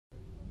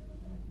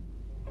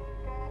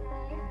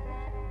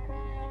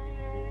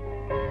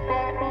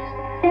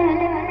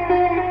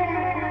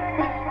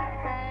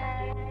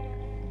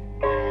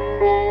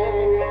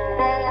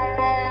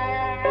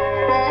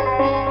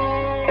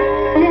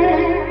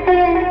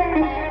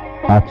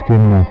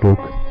আজকের নাটক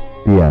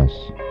পিয়াস,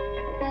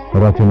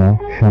 রচনা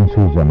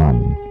শামসুজ্জামান,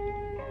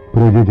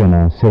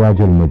 প্রযোজনা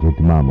সিরাজুল মজিদ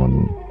মামুন,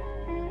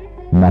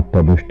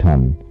 নাট্যানুষ্ঠান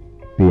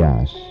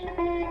পিয়াস।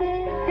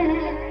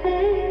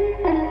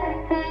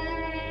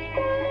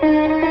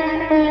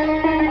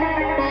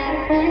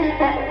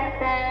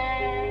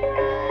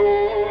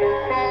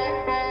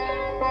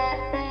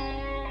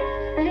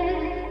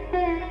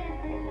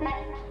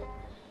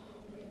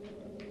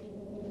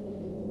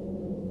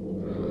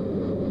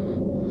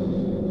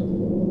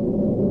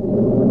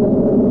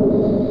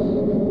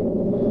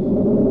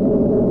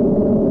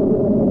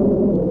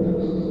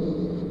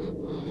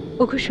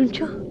 ওগো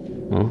শুনছো?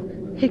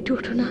 একটু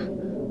ওঠো না।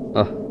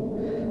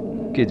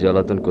 কি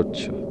জ্বালাতন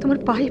করছো? তোমার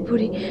পায়ে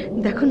পড়ি,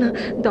 দেখো না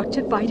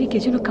দরজার বাইরে কে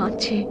যেন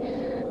কাঁদছে।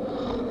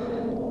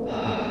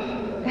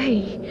 এই,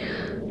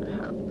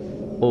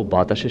 ও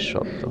বাতাসের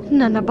শব্দ?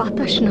 না না,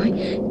 বাতাস নয়,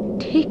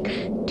 ঠিক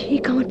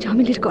ঠিক আমার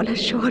জামিলের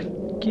গলার স্বর।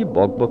 কি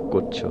বক বক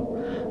করছো?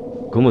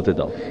 ঘুমোতে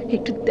দাও।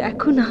 একটু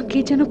দেখো না কে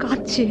যেন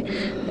কাঁদছে,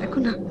 দেখো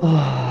না।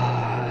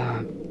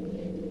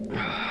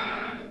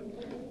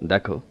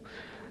 দেখো,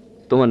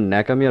 তোমার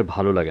ন্যাকামি আর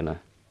ভালো লাগে না।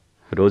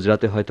 রোজ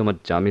রাতে হয় তোমার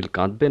জামিল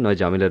কাঁদবে, নয়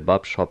জামিলের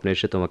বাপ স্বপ্নে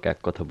এসে তোমাকে এক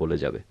কথা বলে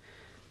যাবে।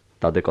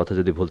 তাদের কথা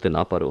যদি ভুলতে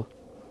না পারো।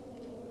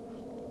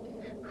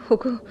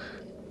 ওগো,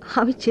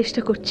 আমি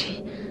চেষ্টা করছি,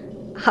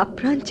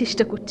 আপ্রাণ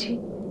চেষ্টা করছি,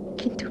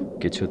 কিন্তু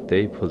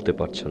কিছুতেই ভুলতে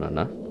পারছো না।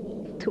 না,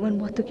 তোমার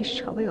মতো কি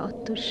সবাই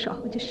অত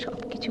সহজে সব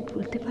কিছু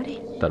ভুলতে পারে?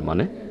 তার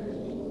মানে?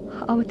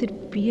 আমাদের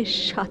বিয়ের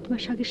 7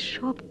 মাস আগে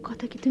সব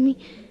কথা কি তুমি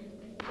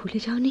ভুলে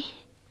যাওনি?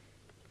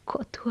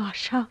 কত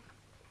আশা,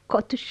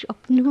 কত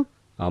স্বপ্ন।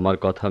 আমার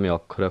কথা আমি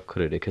অক্ষরে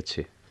অক্ষরে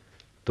রেখেছি,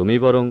 তুমি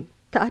বরং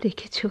তা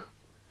রেখেছ।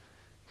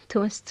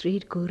 তোমার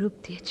স্ত্রীর গৌরব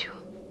দিয়েছ,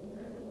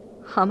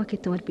 আমাকে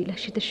তোমার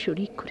বিলাসিতার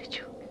শরীক করেছ,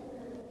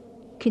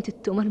 কিন্তু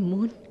তোমার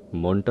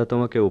মনটা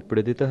তোমাকে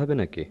উপড়ে দিতে হবে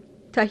নাকি?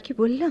 তাই কি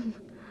বললাম?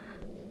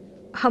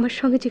 আমার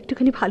সঙ্গে যে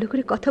একটুখানি ভালো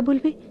করে কথা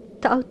বলবে,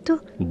 তাও তো।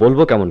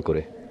 বলবো কেমন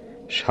করে?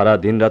 সারা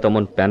দিন রাত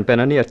অমন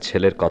প্যানপ্যানানি আর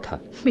ছেলের কথা।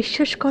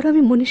 বিশ্বাস করো,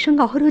 আমি মনের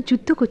সঙ্গে অহরহ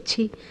যুদ্ধ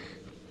করছি,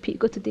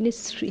 বিগত দিনের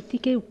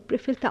স্মৃতিকে উপড়ে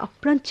ফেলতে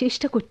আপ্রাণ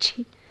চেষ্টা করছি,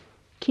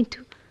 কিন্তু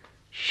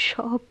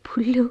সব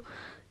ভুললেও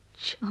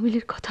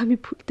জামিলের কথা আমি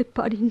ভুলতে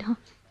পারি না।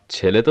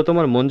 ছেলে তো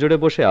তোমার মন জুড়ে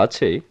বসে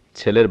আছেই,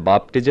 ছেলের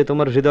বাপটি যে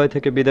তোমার হৃদয়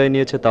থেকে বিদায়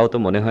নিয়েছে তাও তো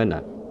মনে হয় না।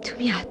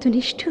 তুমি এত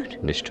নিষ্ঠুর?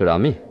 নিষ্ঠুর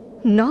আমি?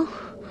 না,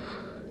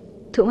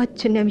 তোমার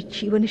জন্য আমি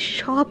জীবনের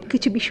সব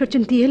কিছু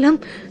বিসর্জন দিয়ে এলাম,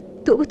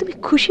 তবু তুমি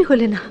খুশি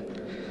হলে না।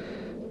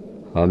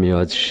 আমি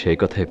আজ সেই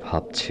কথাই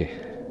ভাবছি।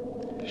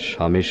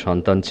 স্বামী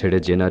সন্তান ছেড়ে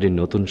যে নারী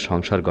নতুন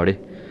সংসার গড়ে,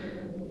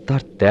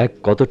 তার ত্যাগ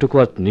কতটুকু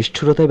আর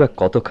নিষ্ঠুরতাই বা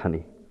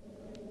কতখানি।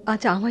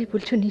 আজ আমায়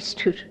বলছো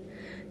নিষ্ঠুর,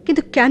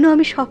 কিন্তু কেন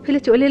আমি সব ফেলে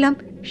চলে এলাম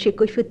সে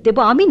কৈফিয়ত দেব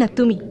আমি, না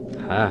তুমি?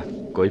 হ্যাঁ,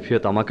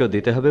 কৈফিয়ত আমাকেও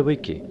দিতে হবে বই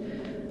কি।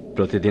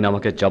 প্রতিদিন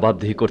আমাকে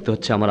জবাবদিহি করতে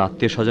হচ্ছে আমার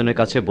আত্মীয় স্বজনের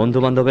কাছে, বন্ধু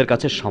বান্ধবের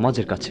কাছে,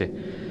 সমাজের কাছে।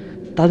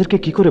 তাদেরকে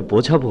কি করে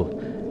বোঝাবো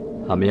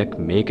আমি এক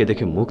মেয়েকে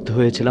দেখে মুগ্ধ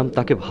হয়েছিলাম,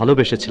 তাকে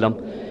ভালোবেসেছিলাম,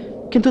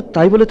 কিন্তু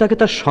তাই বলে তাকে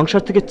তার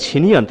সংসার থেকে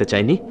ছিনিয়ে আনতে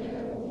চাইনি।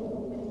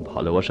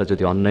 ভালোবাসা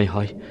যদি অন্যায়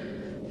হয়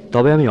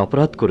তবে আমি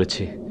অপরাধ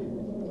করেছি,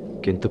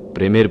 কিন্তু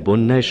প্রেমের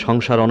বন্যায়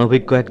সংসার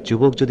অনভিজ্ঞ এক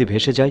যুবক যদি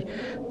ভেসে যায়,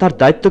 তার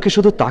দায়িত্বকে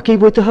শুধু তাকেই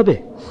বইতে হবে।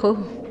 ও,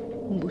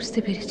 বুঝতে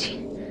পেরেছি,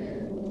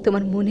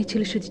 তোমার মনে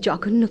ছিল শুধু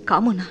জঘন্য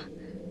কামনা,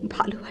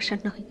 ভালোবাসা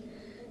নয়।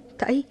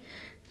 তাই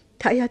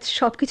তাই আজ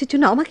সব কিছুর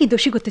জন্য আমাকেই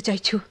দোষী করতে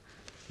চাইছো?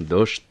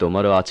 দোষ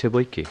তোমারও আছে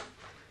বই কি,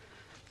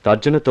 তার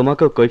জন্য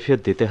তোমাকেও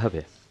কৈফিয়ত দিতে হবে।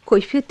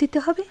 কৈফিয়ত দিতে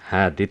হবে?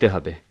 হ্যাঁ, দিতে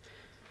হবে।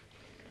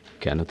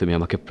 কেন তুমি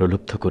আমাকে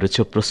প্রলুব্ধ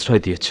করেছো,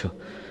 প্রশ্রয় দিয়েছো?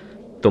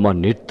 তোমার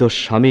নির্দোষ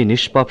স্বামী,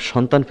 নিষ্পাপ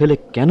সন্তান ফেলে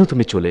কেন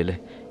তুমি চলে এলে?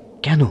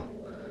 কেন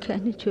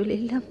কেন চলে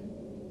এলাম?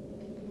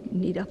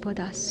 নিরাপদ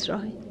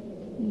আশ্রয়,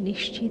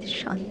 নিশ্চিত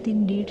শান্তির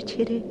নীড়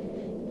ছেড়ে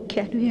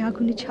কেন এ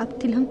আগুনে ঝাঁপ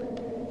দিলাম?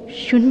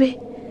 শুনবে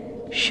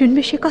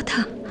শুনবে সে কথা?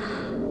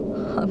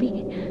 আমি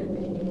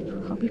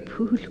আমি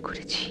ভুল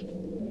করেছি,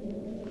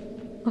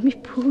 আমি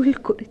ভুল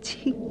করেছি।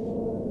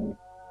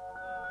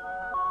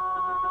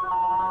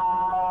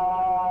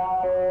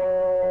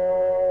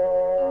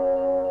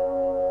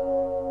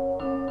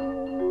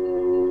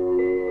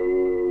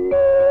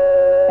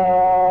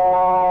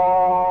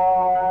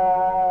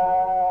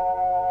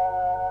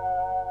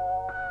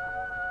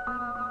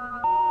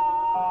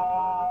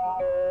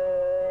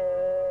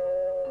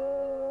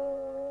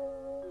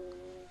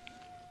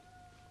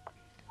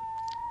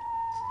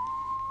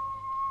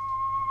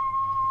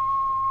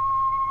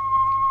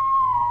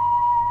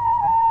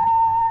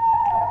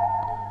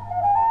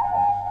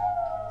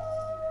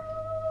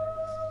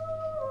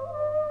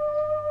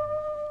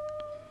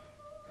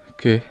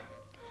 কে?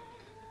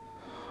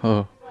 ও,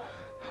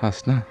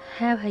 হাসনা।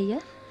 হ্যাঁ ভাইয়া,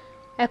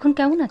 এখন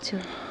কেমন আছো?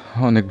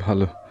 অনেক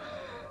ভালো।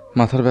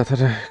 মাথার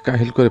ব্যথাটা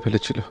কাহিল করে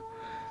ফেলেছিল,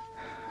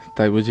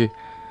 তাই বুঝি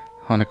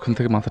অনেকক্ষণ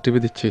থেকে মাথা টিপে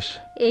দিচ্ছিস?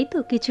 এই তো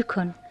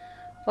কিছুক্ষণ।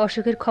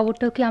 অসুখের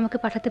খবরটাও কি আমাকে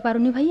পাঠাতে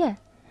পারোনি ভাইয়া?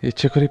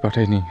 ইচ্ছে করেই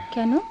পাঠাইনি।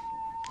 কেন?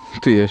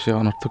 তুই এসে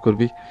অনর্থ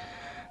করবি,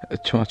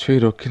 ছোঁয়াছুঁই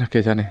রোগ কিনা কে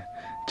জানে।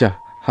 যা,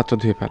 হাতটা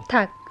ধুয়ে ফেল।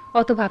 থাক,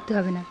 অত ভাবতে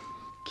হবে না।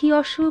 কি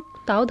অসুখ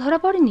তাও ধরা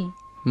পড়েনি?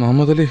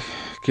 মোহাম্মদ আলী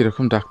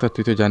কীরকম ডাক্তার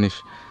তুই তো জানিস,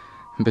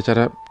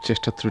 বেচারা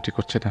চেষ্টা ত্রুটি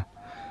করছে না।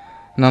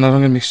 নানা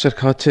রঙের মিক্সচার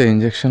খাওয়াচ্ছে,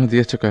 ইঞ্জেকশনও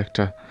দিয়েছে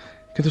কয়েকটা,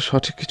 কিন্তু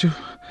সঠিক কিছু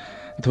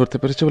ধরতে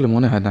পেরেছে বলে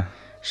মনে হয় না।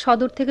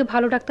 সদর থেকে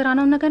ভালো ডাক্তার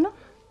আনাও না কেন?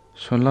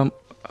 শুনলাম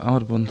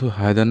আমার বন্ধু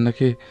হায়দার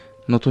নাকি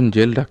নতুন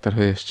জেল ডাক্তার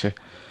হয়ে এসছে।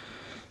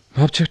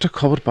 ভাবছি একটা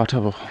খবর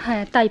পাঠাবো।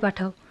 হ্যাঁ, তাই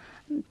পাঠাও।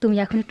 তুমি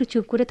এখন একটু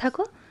চুপ করে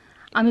থাকো,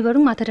 আমি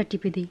বরং মাথাটা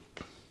টিপে দিই।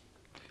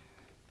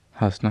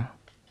 হাসনা,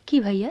 কি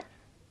ভাইয়া?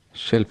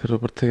 শেলফের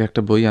ওপর থেকে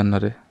একটা বই আন্না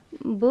রে।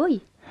 বই?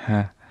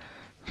 হ্যাঁ,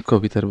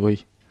 কবিতার বই,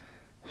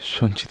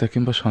 সঞ্চিতা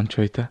কিংবা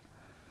সঞ্চয়িতা।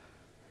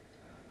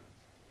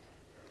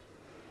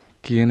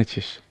 কি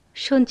এনেছিস?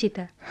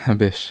 সঞ্চিতা। হ্যাঁ,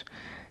 বেশ,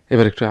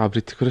 এবার একটু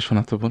আবৃত্তি করে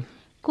শোনাতো বোন।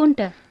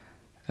 কোনটা?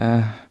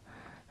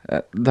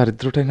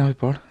 দারিদ্রটাই না হয়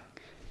পড়।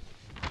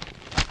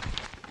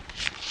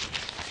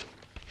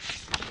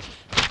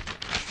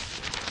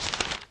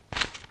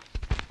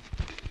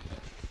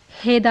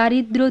 হে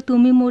দারিদ্র,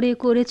 তুমি মোরে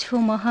করেছ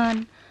মহান,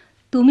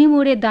 তুমি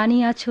মোরে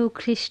দানিয়াছ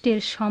খ্রিস্টের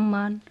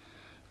সম্মান।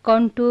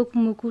 কণ্টক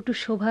মুকুট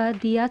শোভা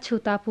দিয়াছ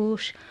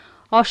তাপস,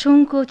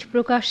 অসংকোচ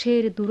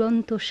প্রকাশের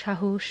দুরন্ত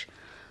সাহস।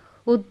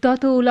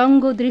 উদ্যত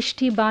উলঙ্গ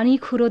দৃষ্টি বাণী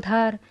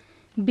ক্ষুরোধার,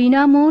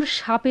 বিনামোর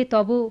সাপে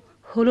তব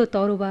হলো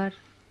তরবার।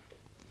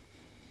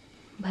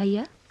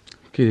 ভাইয়া,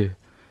 কি রে,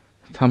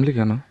 থামলি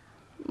কেন?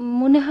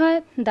 মনে হয়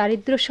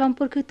দারিদ্র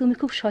সম্পর্কে তুমি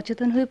খুব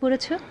সচেতন হয়ে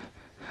পড়েছ।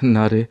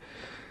 না রে,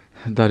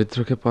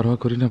 দারিদ্রকে পরোয়া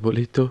করি না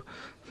বলেই তো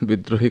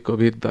বিদ্রোহী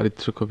কবির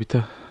দারিদ্র কবিতা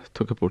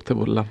তোকে পড়তে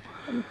বললাম।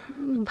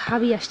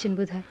 ভাবি আসছেন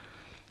বোধহয়।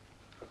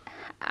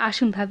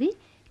 আসুন ভাবি,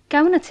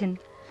 কেমন আছেন?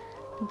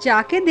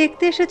 যাকে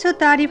দেখতে এসেছো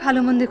তারই ভালো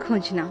মন্দের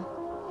খোঁজ নাও।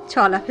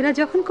 চলাফেরা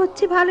যখন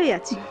করছি ভালোই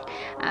আছি।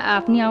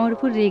 আপনি আমার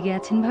উপর রেগে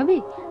আছেন ভাবি?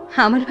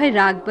 আমার ভাই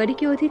রাগবারই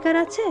কি অধিকার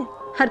আছে,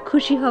 আর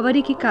খুশি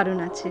হবারই কি কারণ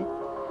আছে?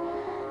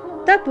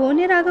 তা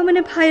বোনের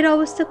আগমনে ভাইয়ের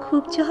অবস্থা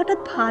খুব যে হঠাৎ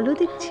ভালো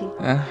দেখছি।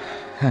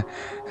 হ্যাঁ,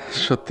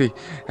 সত্যি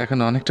এখন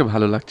অনেকটা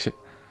ভালো লাগছে।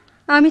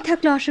 আমি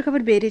থাকলে অসুখ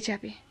আবার বেড়ে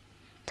যাবে।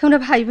 তোমরা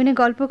ভাই বোনে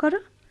গল্প করো,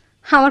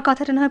 আমার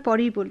কথাটা না হয়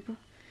পরেই বলবো।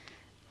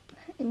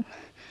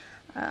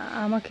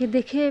 আমাকে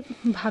দেখে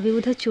ভাবি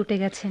বোধহয় চটে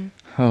গেছেন।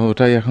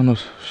 ওটাই এখন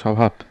ওর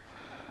স্বভাব।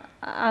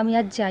 আমি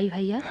আজ যাই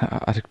ভাইয়া।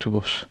 আর একটু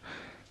বস,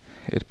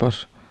 এরপর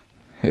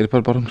এরপর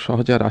বরং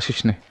সহজে আর আসিস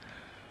নে।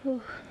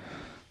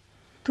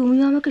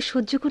 তুমিও আমাকে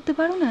সহ্য করতে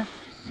পারো না?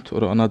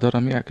 তোর অনাদর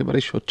আমি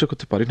একেবারেই সহ্য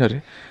করতে পারি না রে।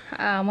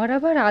 আমার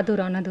আবার আদর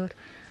অনাদর,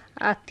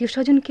 আত্মীয়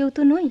স্বজন কেউ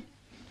তো নই।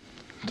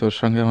 তোর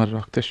সঙ্গে আমার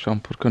রক্তের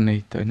সম্পর্ক নেই,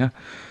 তাই না?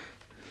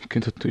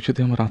 কিন্তু তুই যদি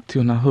আমার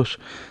আত্মীয় না হোস,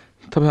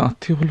 তবে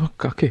আত্মীয় বলবো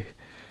কাকে?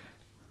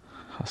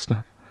 হাসনা।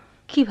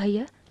 কি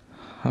ভাইয়া?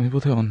 আমি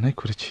বোধহয় অন্যায়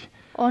করেছি।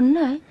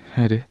 অন্যায়?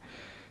 হ্যাঁ রে,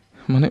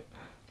 মানে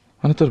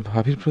মানে তোর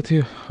ভাবির প্রতি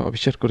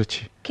অবিচার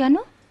করেছি। কেন?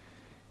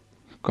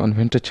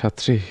 কনভেন্টের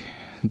ছাত্রী,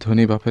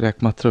 ধনী বাপের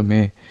একমাত্র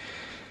মেয়ে,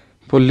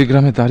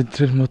 পল্লীগ্রামে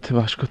দারিদ্র্যের মধ্যে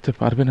বাস করতে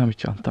পারবে না আমি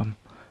জানতাম।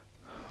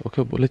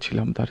 ওকে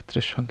বলেছিলাম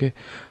দারিদ্র্যের সঙ্গে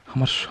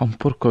আমার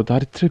সম্পর্ক,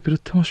 দারিদ্র্যের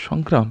বিরুদ্ধে আমার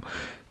সংগ্রাম,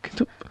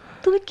 কিন্তু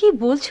তুমি কি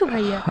বলছো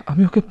ভাইয়া?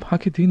 আমি ওকে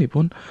ফাঁকি দিইনি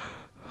বোন,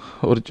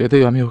 ওর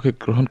জেদেই আমি ওকে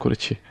গ্রহণ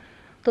করেছি।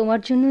 তোমার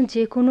জন্য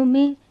যে কোনো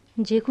মেয়ে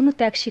যে কোনো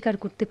ত্যাগ স্বীকার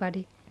করতে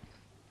পারে।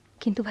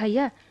 কিন্তু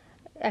ভাইয়া,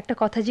 একটা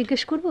কথা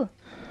জিজ্ঞেস করব?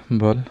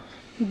 বল।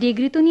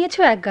 ডিগ্রি তো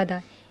নিয়েছো এক গাদা,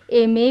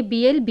 MA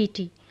BL BT,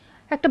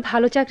 একটা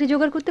ভালো চাকরি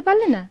জোগাড় করতে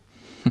পারলে না?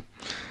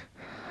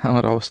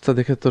 আমার অবস্থা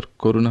দেখে তোর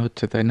করুণা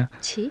হচ্ছে, তাই না?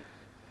 ছি,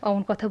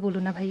 অমন কথা বলো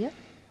না ভাইয়া।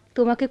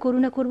 তোমাকে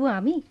করুণা করব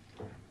আমি?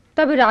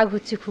 তবে রাগ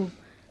হচ্ছে খুব।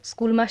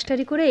 স্কুল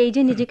মাস্টারি করে এই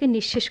যে নিজেকে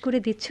নিঃশেষ করে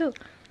দিচ্ছ,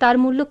 তার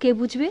মূল্য কে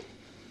বুঝবে?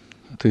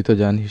 তুই তো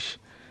জানিস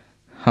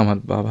আমার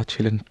বাবা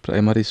ছিলেন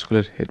প্রাইমারি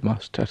স্কুলের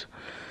হেডমাস্টার।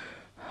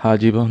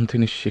 আজীবন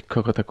তিনি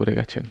শিক্ষকতা করে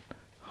গেছেন।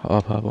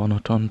 অভাব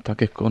অনটন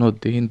তাকে কোনো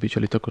দিন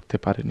বিচলিত করতে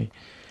পারেনি।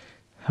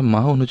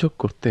 মা অনুযোগ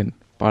করতেন,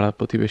 পাড়া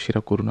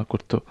প্রতিবেশীরা করুণা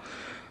করত,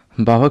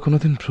 বাবা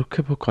কোনোদিন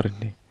ভ্রুক্ষেপও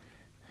করেননি।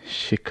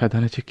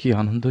 শিক্ষাদানে যে কি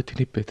আনন্দ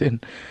তিনি পেতেন,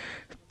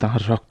 তাঁর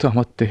রক্ত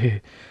আমার দেহে,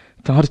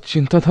 তাঁর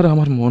চিন্তাধারা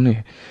আমার মনে।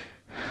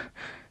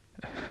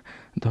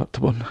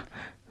 ধর্তবন,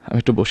 আমি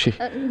একটু বসি।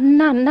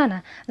 না না না,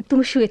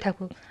 তুমি শুয়ে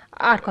থাকো,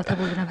 আর কথা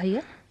বলো না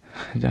ভাইয়া।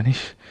 জানিস,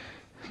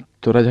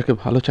 তোরা যাকে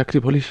ভালো চাকরি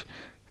বলিস,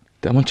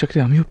 তেমন চাকরি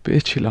আমিও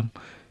পেয়েছিলাম,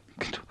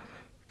 কিন্তু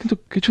কিন্তু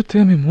কিছুতে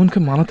আমি মনকে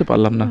মানাতে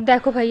পারলাম না।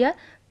 দেখো ভাইয়া,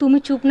 তুমি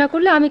চুপ না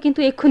করলে আমি কিন্তু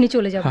এক্ষুনি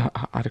চলে যাব।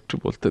 আর একটু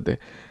বলতে দে।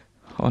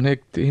 অনেক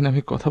দিন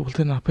আমি কথা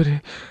বলতে না পেরে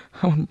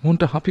আমার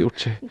মনটা হাঁপিয়ে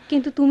উঠছে।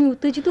 কিন্তু তুমি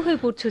উত্তেজিত হয়ে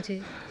পড়ছো যে।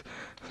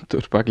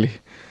 তোর পাগলি,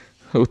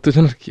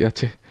 উত্তেজনার কি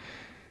আছে?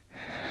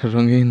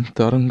 রঙিন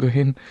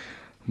তরঙ্গহীন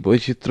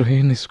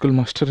বৈচিত্র্যহীন স্কুল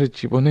মাস্টারের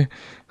জীবনে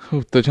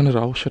উত্তেজনার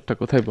অবসরটা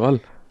কোথায় বল?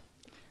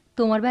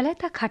 তোমার বেলায়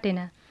তা খাটে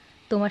না।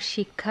 তোমার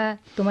শিক্ষা,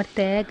 তোমার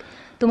ত্যাগ,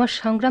 তোমার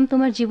সংগ্রাম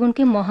তোমার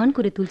জীবনকে মহান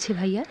করে তুলছে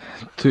ভাইয়া।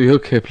 তুইও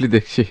খেপলি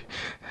দেখছি।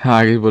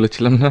 আগেই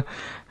বলেছিলাম না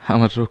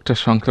আমার রোগটা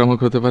সংক্রামক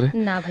হতে পারে।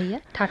 না ভাইয়া,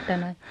 ঠাট্টা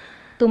নয়।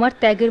 তোমার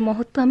ত্যাগের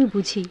মহত্ব আমি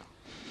বুঝি।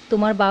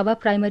 তোমার বাবা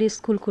প্রাইমারি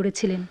স্কুল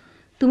করেছিলেন,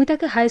 তুমি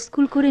তাকে হাই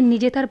স্কুল করে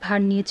নিজে তার ভার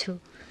নিয়েছো।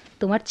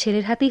 তোমার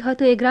ছেলের হাতেই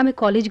হয়তো এ গ্রামে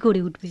কলেজ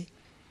গড়ে উঠবে।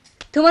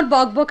 তোমার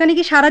বকবকানি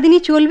কি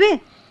সারাদিনই চলবে?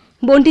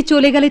 বোনটি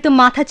চলে গেলে তো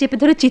মাথা চেপে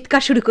ধরে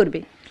চিৎকার শুরু করবে,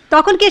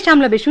 তখন কে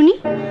সামলাবে শুনি?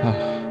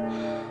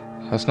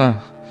 হাসনা,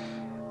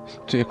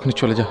 তুই এক্ষুনি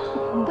চলে যা।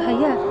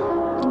 ভাইয়া,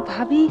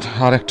 ভাবি।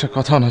 আর একটা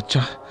কথা না,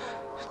 যা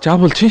যা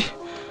বলছি।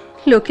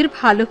 লোকের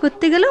ভালো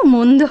করতে গেলেও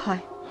মন্দ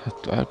হয়।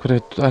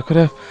 দয়া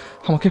করে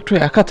আমাকে একটু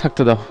একা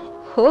থাকতে দাও।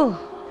 ও,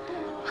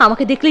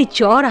 আমাকে দেখলেই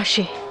জ্বর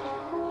আসে।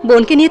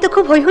 বোনকে নিয়ে তো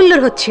খুব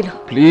হৈহুল্লোড় হচ্ছিল।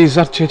 প্লিজ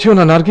আর চেঁচিও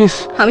না নার্গিস।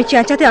 আমি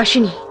চেঁচাতে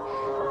আসিনি।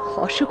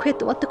 অসুখ হয়ে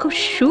তোমার তো খুব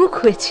সুখ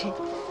হয়েছে।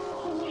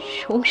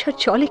 সংসার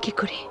চলে কি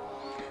করে?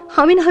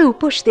 আমি না হয়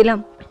উপোস দিলাম,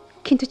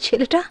 কিন্তু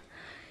ছেলেটা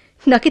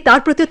নাকি তার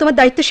প্রতিও তোমার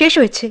দায়িত্ব শেষ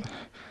হয়েছে?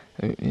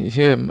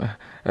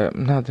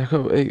 না দেখো,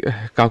 এই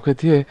কাউকে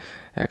দিয়ে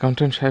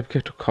অ্যাকাউন্টেন্ট সাহেবকে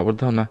একটু খবর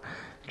দাও না,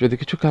 যদি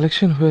কিছু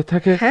কালেকশন হয়ে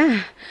থাকে। হ্যাঁ,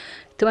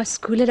 তোমার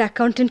স্কুলের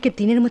অ্যাকাউন্টেন্টকে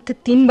দিনের মধ্যে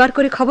 3 বার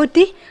করে খবর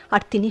দিই,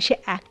 আর তিনি সে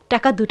 1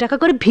 টাকা 2 টাকা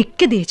করে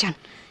ভিক্ষে দিয়ে যান।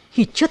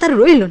 ইজ্জত আর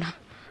রইল না।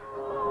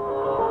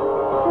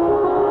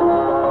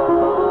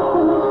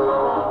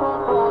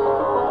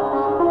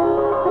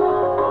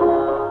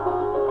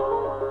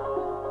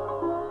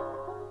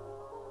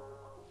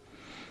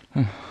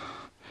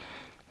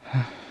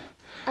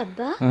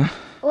 আব্বা,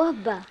 ও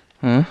আব্বা,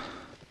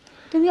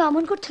 তুমি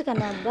অমন করছো কেন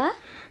আব্বা?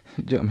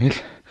 জামিল,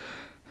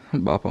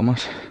 বাপ আমার।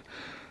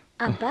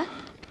 আব্বা,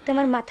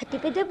 তোমার মাথা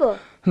টিপে দেবো?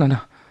 না না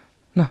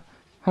না,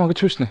 আমাকে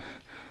ছুঁস না,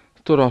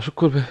 তোর অসুখ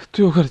করবে।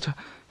 তুই ওখানে যা,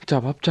 যা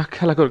বাপ, যা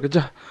খেলা করবে,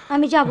 যা।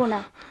 আমি যাব না।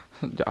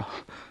 যাও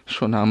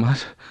শোনা আমার,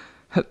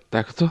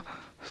 দেখো তো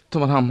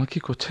তোমার আম্মা কি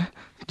করছে।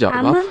 যাও বাপ।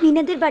 আম্মা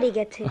মিনাদের বাড়ি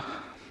গেছে,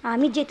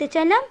 আমি যেতে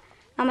চাইলাম,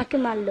 আমাকে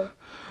মারলো।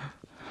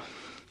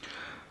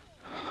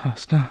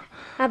 হাসনা।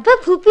 আব্বা,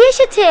 ফুপি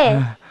এসেছে।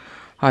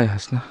 আয়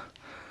হাসনা।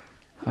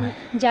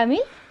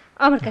 জামিল,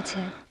 আমার কাছে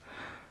আয়।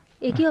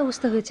 এ কি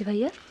অবস্থা হয়েছে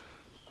ভাইয়া?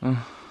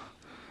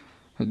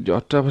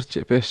 জ্বরটা আবার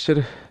চেপে এসছে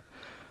রে,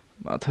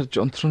 মাথার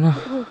যন্ত্রণা।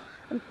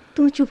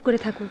 তুমি চুপ করে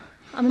থাকো,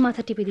 আমি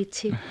মাথা টিপে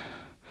দিচ্ছি।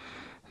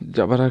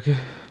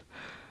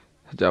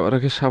 যাবার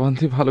আগে সাবান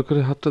দিয়ে ভালো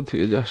করে হাতটা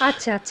ধুয়ে যাস।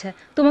 আচ্ছা আচ্ছা,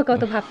 তোমাকে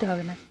অত ভাবতে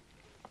হবে না।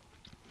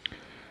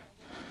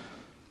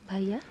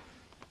 ভাইয়া।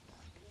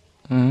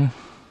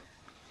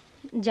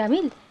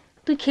 জামিল,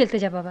 তুই খেলতে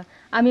যা বাবা,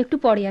 আমি একটু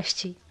পরে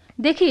আসছি।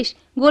 দেখিস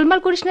গোলমাল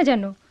করিস না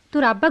যেন,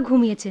 তোর আব্বা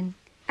ঘুমিয়েছেন।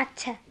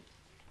 আচ্ছা।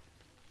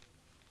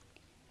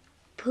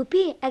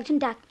 ফুপি একজন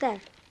ডাক্তার।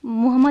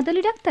 মোহাম্মদ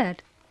আলী ডাক্তার?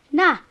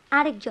 না,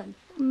 আরেকজন।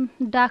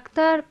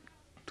 ডাক্তার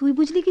তুই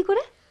বুঝলি কি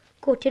করে?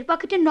 কোটের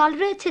পকেটে নল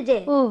রয়েছে যে।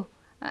 ও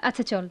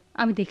আচ্ছা, চল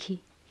আমি দেখি।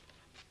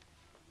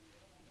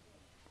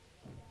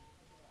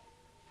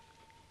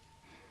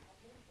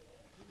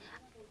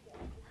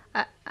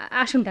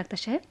 আসুন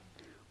ডাক্তার সাহেব।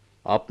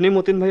 আপনি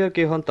মতিন ভাইয়ার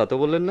কে হন তা তো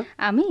বললেন না?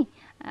 আমি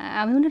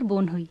ওনার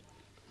বোন হই।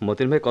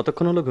 মতিন ভাই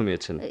কতক্ষণ হলো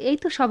ঘুমিয়েছেন? এই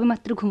তো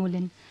সবেমাত্র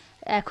ঘুমোলেন।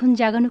 এখন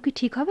জাগানো কি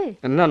ঠিক হবে?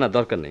 না না,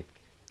 দরকার নেই।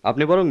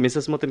 আপনি বরং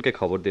মিসেস মতিনকে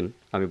খবর দিন,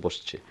 আমি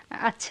বসছি।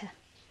 আচ্ছা।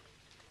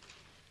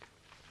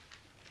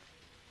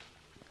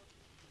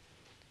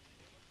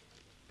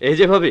 এই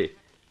যে ভাবি,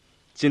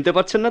 চিনতে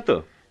পারছেন না তো?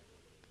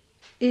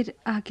 এর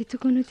আগে তো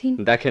কোনোদিন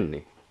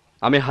দেখেননি।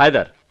 আমি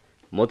হায়দার,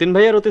 মতিন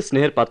ভাইয়ার অতি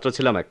স্নেহের পাত্র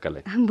ছিলাম এককালে।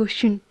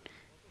 বসুন,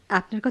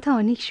 আপনার কথা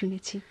অনেক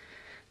শুনেছি।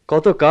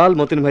 কতকাল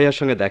মতিন ভাইয়ার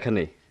সঙ্গে দেখা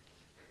নেই,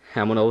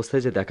 এমন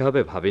অবস্থায় যে দেখা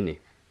হবে ভাবিনি।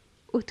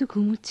 ও তো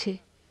ঘুমুচ্ছে,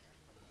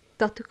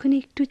 ততক্ষণে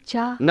একটু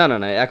চা। না না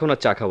না, এখন আর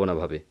চা খাবো না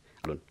ভাবি।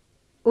 বলুন।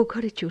 ও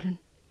ঘরে চলুন,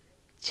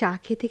 চা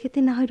খেতে খেতে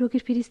না হয়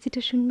রোগীর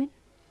ফিরিস্তিটা শুনবেন।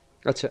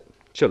 আচ্ছা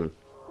চলুন।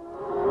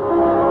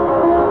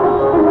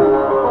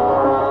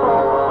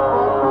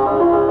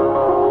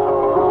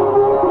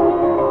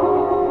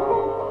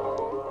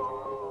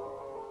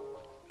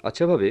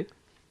 আচ্ছা ভাবি।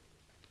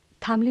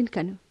 থামলেন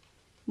কেন,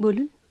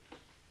 বলুন।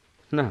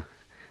 না,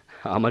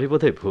 আমারই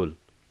বোধহয় ভুল।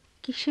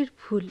 কিসের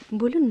ভুল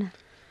বলুন না।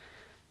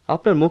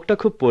 আপনার মুখটা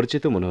খুব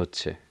পরিচিত মনে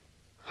হচ্ছে,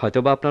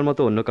 হয়তোবা আপনার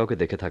মতো অন্য কাউকে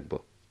দেখে থাকবো।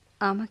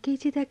 আমাকেই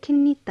যে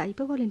দেখেননি তাই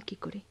বা বলেন কি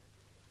করে?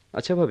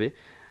 আচ্ছা ভাবি,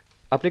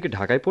 আপনি কি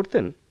ঢাকায়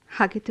পড়তেন?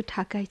 আগে তো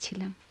ঢাকায়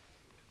ছিলাম,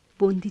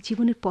 বন্দি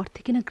জীবনের পর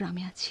থেকে না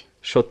গ্রামে আছি।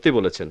 সত্যি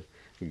বলেছেন,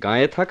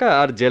 গাঁয়ে থাকা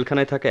আর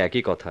জেলখানায় থাকা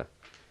একই কথা।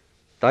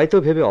 তাই তো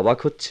ভেবে অবাক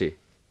হচ্ছি,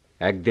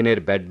 একদিনের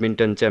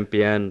ব্যাডমিন্টন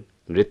চ্যাম্পিয়ন,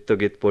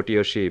 নৃত্যগীত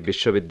পটিয়সী,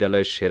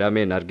 বিশ্ববিদ্যালয়ের সেরা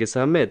মেয়ে নার্গিস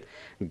আহমেদ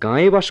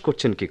গাঁয়ে বাস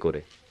করছেন কি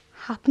করে?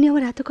 আপনি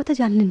আমার এত কথা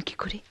জানলেন কি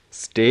করে?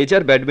 স্টেজ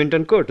আর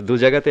ব্যাডমিন্টন কোর্ট দু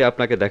জায়গাতে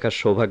আপনাকে দেখার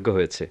সৌভাগ্য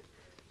হয়েছে।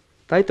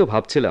 তাই তো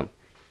ভাবছিলাম,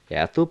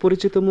 এত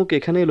পরিচিত মুখ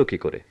এখানে এলো কি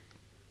করে।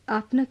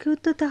 আপনাকেও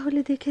তো তাহলে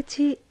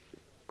দেখেছি।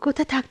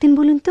 কোথায় থাকতেন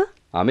বলুন তো?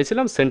 আমি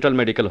ছিলাম সেন্ট্রাল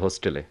মেডিকেল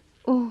হোস্টেলে।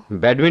 ও,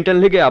 ব্যাডমিন্টন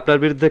লিগে আপনার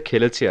বিরুদ্ধে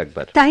খেলেছি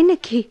একবার। তাই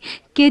নাকি?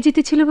 কে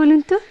জিতেছিল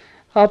বলুন তো?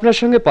 আপনার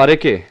সঙ্গে পারে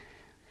কে?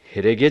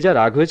 হেরে গিয়ে যা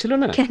রাগ হয়েছিল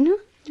না। কেন?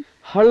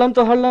 হারলাম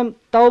তো হারলাম,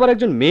 তাও আবার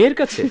একজন মেয়ের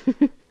কাছে।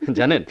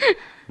 জানেন,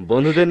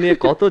 বন্ধুদের নিয়ে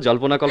কত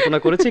জল্পনা কল্পনা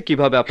করেছি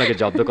কিভাবে আপনাকে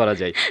জব্দ করা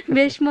যায়।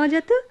 বেশ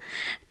মজা তো।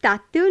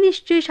 তাতেও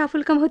নিশ্চয়ই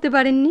সফলকাম হতে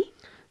পারেননি।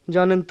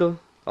 জানেন তো,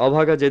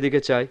 অভাগা যেদিকে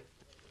চায়।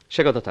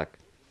 সে কথা থাক,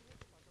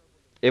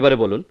 এবারে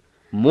বলুন,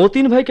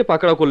 মতিন ভাইকে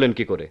পাকড়াও করলেন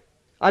কি করে?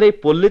 আর এই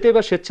পল্লীতে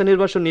এবার স্বেচ্ছা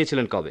নির্বাসন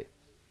নিয়েছিলেন কবে?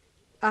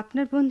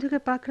 আপনার বন্ধুকে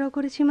পাকড়াও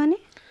করেছি মানে?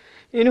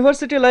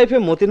 ইউনিভার্সিটি লাইফে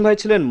মতিন ভাই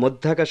ছিলেন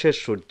মধ্যাকাশের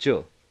সূর্য,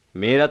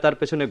 মেয়েরা তার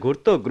পেছনে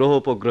ঘুরতো গ্রহ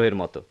উপগ্রহের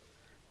মতো।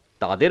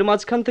 তাদের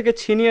মাঝখান থেকে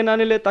ছিনিয়ে না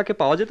নিলে তাকে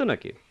পাওয়া যেত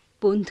নাকি?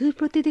 বন্ধুর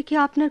প্রতি দেখে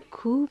আপনার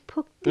খুব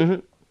ভক্তি।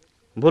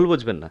 ভুল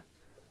বুঝবেন না,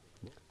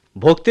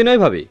 ভক্তি নয়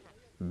ভাবি,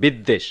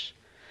 বিদ্বেষ।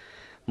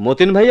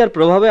 মতিন ভাইয়ার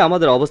প্রভাবে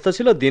আমাদের অবস্থা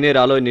ছিল দিনের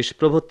আলোয়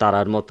নিষ্প্রভ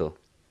তারার মতো।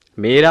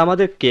 মেয়েরা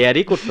আমাদের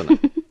কেয়ারই করতো না।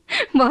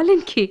 বলেন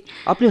কি?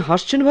 আপনি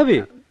হাসছেন ভাবি?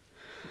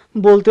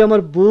 বলতে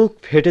আমার বুক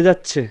ফেটে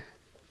যাচ্ছে।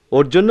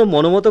 ওর জন্য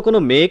মনোমতো কোনো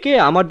মেয়েকে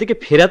আমার দিকে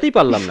ফেরাতেই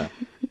পারলাম না,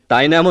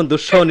 তাই না এমন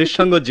দুঃসহ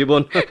নিঃসঙ্গ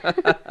জীবন।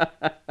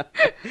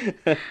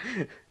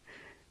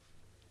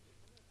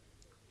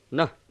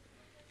 না,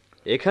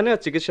 এখানে আর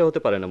চিকিৎসা হতে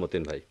পারে না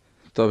মতিন ভাই।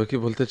 তবে কি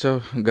বলতে চাও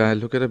গায়ের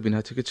লোকেরা বিনা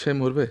চিকিৎসায়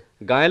মরবে?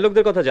 গায়ের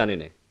লোকদের কথা জানি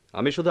না,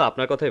 আমি শুধু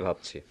আপনার কথাই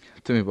ভাবছি।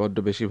 তুমি বড্ড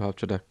বেশি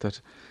ভাবছো ডাক্তার।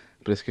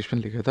 প্রেসক্রিপশন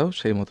লিখে দাও,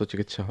 সেই মতো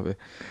চিকিৎসা হবে।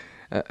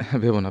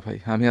 ভেবো না ভাই,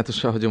 আমি এত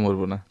সহজে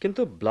মরবো না।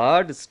 কিন্তু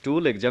ব্লাড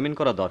স্টুল এক্সামিন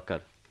করা দরকার।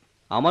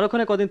 আমার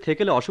ওখানে কদিন থেকে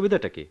গেলে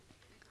অসুবিধাটা কি?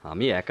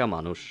 আমি একা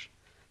মানুষ,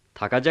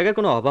 থাকার জায়গার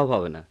কোনো অভাব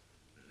হবে না।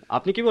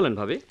 আপনি কি বলেন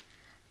ভাবি?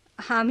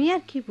 আমি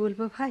আর কি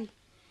বলবো ভাই,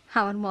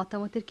 আমার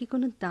মতামতের কি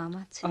কোনো দাম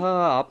আছে?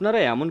 আপনারা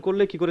এমন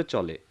করলে কি করে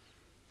চলে?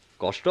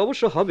 কষ্ট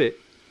অবশ্য হবে,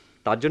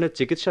 তার জন্য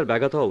চিকিৎসার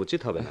ব্যাঘাত হওয়া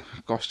উচিত হবে না।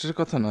 কষ্টের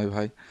কথা নয়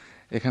ভাই,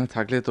 এখানে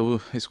থাকলে তবু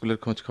স্কুলের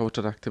খোঁজ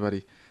খবরটা রাখতে পারি।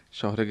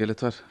 শহরে গেলে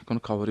তো আর কোনো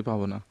খবরই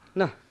পাবো না।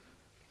 না,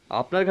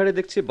 আপনার ঘাড়ে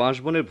দেখছি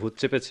বাঁশবনের ভূত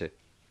চেপেছে।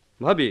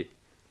 ভাবি,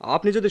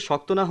 আপনি যদি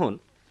শক্ত না হন।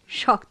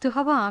 শক্ত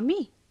হব আমি?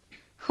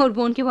 ওর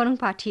বোনকে বরং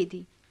পাঠিয়ে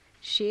দিই,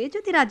 সে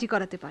যদি রাজি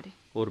করাতে পারে।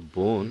 ওর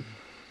বোন?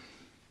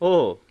 ও,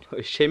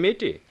 সে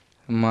মেয়েটি?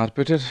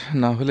 মারপেটের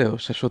না হলেও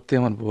সে সত্যি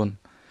আমার বোন।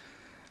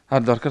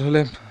 আর দরকার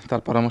হলে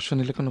তার পরামর্শ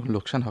নিলে কোনো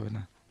লোকসান হবে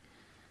না।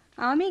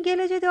 আমি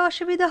গেলে যদি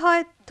অসুবিধা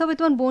হয় তবে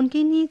তোমার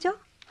বোনকেই নিয়ে যাও,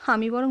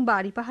 আমি বরং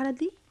বাড়ি পাহারা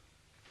দিই।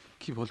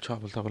 কি বলছো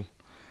আবল তাবল?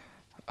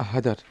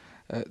 হায়দার,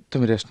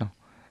 তুমি রেস্ট নাও,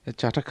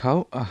 চাটা খাও,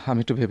 আমি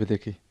একটু ভেবে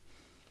দেখি।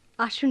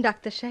 আসুন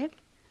ডাক্তার সাহেব,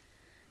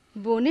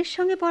 বোনের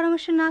সঙ্গে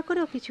পরামর্শ না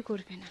করেও কিছু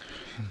করবে না।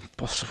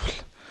 পসিবল।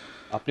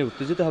 আপনি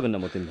উত্তেজিত হবেন না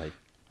মতিন ভাই,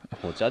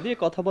 খোঁচা দিয়ে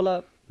কথা বলা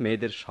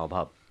মেয়েদের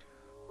স্বভাব।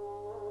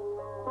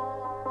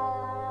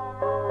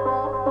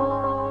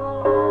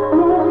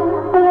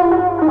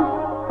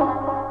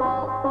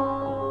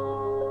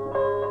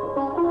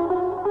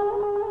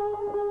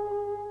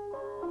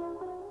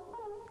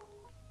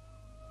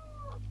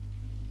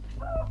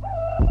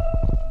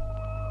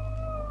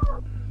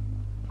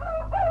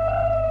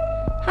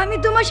 আমি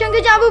তোমার সঙ্গে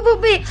যাবো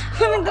পুপি,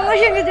 আমি তোমার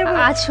সঙ্গে যাবো।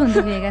 আজ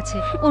সন্ধ্যে হয়ে গেছে,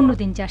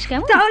 অন্যদিন যাস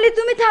কেমন? তাহলে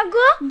তুমি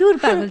থাকো। দূর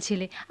পাগল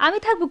ছেলে, আমি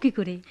থাকবো কি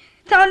করে?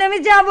 তাহলে আমি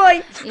যাবই।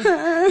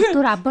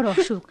 তোর আব্বার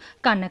অসুখ,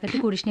 কান্নাকাটি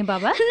করিস নে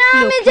বাবা। না,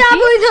 আমি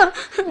যাবই তো।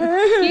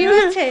 কি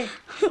হয়েছে?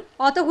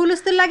 অত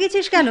হুলস্থুল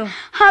লাগিয়েছিস কেন?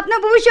 আপনার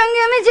পুপির সঙ্গে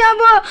আমি যাব।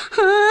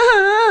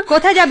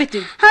 কোথায় যাবি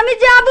তুই? আমি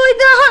যাবই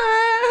তো।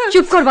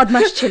 চুপ কর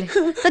বদমাস ছেলে,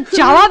 তোর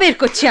যাওয়া বের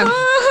করছি আমি।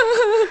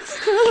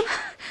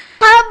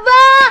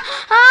 আব্বা,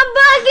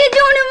 আব্বা কি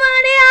জোর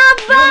মারে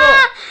আব্বা,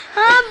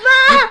 আব্বা।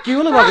 কি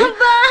হলো ভাবি?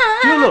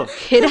 কি হলো?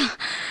 এরা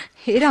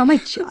এরা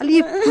আমায়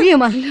জ্বালিয়ে পুড়িয়ে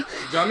মারলো।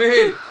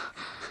 জামিল,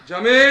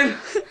 জামিল,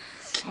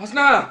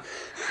 হাসনা,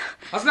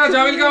 হাসনা,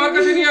 জামিলকে আমার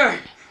কাছে নিয়ে আয়,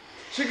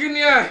 শিগগির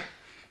নিয়ে আয়।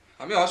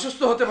 আমি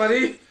অসুস্থ হতে পারি,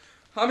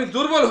 আমি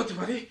দুর্বল হতে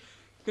পারি,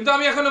 কিন্তু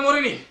আমি এখনো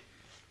মরিনি।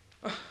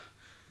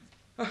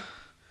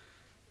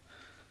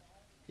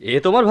 এ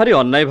তোমার ভারী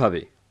অন্যায়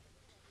ভাবে।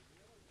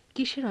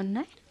 কিসের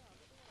অন্যায়?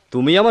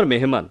 তুমি আমার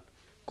মেহমান,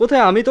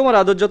 কোথায় আমি তোমার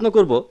আদর যত্ন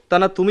করব তা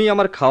না তুমি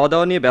আমার খাওয়া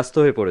দাওয়া নিয়ে ব্যস্ত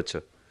হয়ে পড়েছ।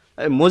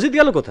 মজিদ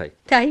গেল কোথায়?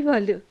 তাই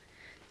বলো,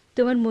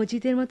 তোমার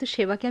মজিদের মতো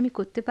সেবাকে আমি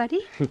করতে পারি?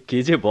 কি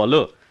যে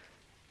বলো,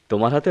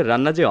 তোমার হাতের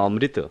রান্না যে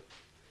অমৃত,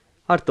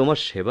 আর তোমার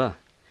সেবা,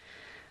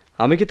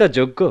 আমি কি তার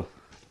যোগ্য?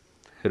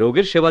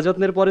 রোগীর সেবা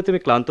যত্নের পরে তুমি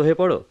ক্লান্ত হয়ে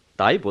পড়ো,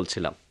 তাই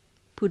বলছিলাম।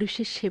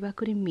 পুরুষের সেবা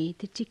করে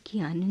মেয়েদের যে কি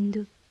আনন্দ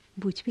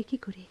বুঝবে কি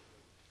করে?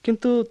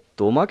 কিন্তু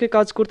তোমাকে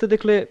কাজ করতে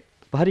দেখলে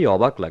ভারী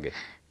অবাক লাগে।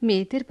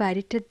 মেয়েদের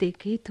বাইরেটা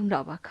দেখেই তোমরা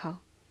অবাক হও,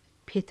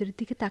 ভেতরের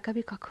দিকে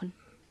তাকাবে কখন?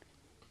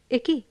 এ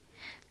কি,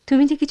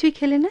 তুমি যে কিছুই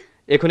খেলে না?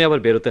 এখনই আবার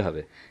বেরোতে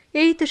হবে।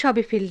 এই তো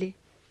সবে ফিরলে,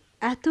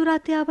 এত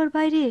রাতে আবার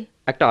বাইরে?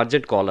 একটা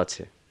আর্জেন্ট কল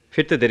আছে,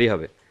 ফিরতে দেরি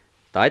হবে,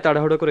 তাই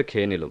তাড়াহুড়ো করে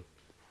খেয়ে নিলাম।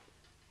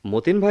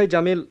 মতিন ভাই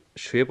জামিল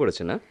শুয়ে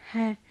পড়েছে না?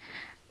 হ্যাঁ,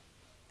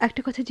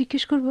 একটা কথা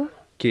জিজ্ঞেস করব?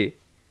 কি?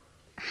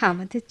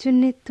 আমাদের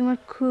জন্য তোমার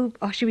খুব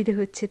অসুবিধা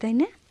হচ্ছে তাই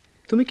না?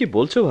 তুমি কি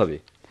বলছো ভাবি?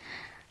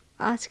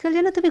 আজকাল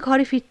যেন তুমি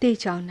ঘরে ফিরতেই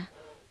চাও না।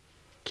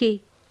 কি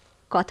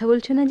কথা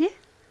বলছো না যে?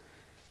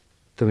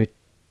 তুমি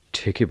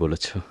ঠিকই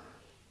বলেছ,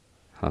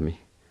 আমি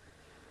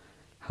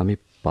আমি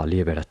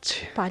পালিয়ে বেড়াচ্ছি।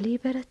 পালিয়ে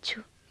বেড়াচ্ছ?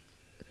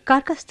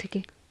 কার কাছ থেকে?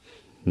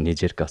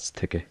 নিজের কাছ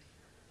থেকে।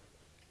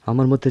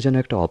 আমার মধ্যে যেন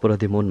একটা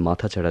অপরাধী মন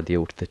মাথা চাড়া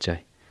দিয়ে উঠতে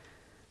চায়।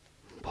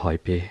 ভয়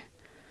পেয়ে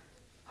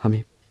আমি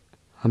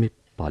আমি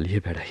পালিয়ে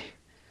বেড়াই।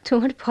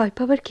 তোমার ভয়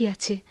পাবার কি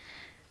আছে?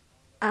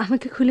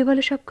 আমাকে খুলে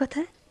বলো সব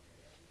কথা।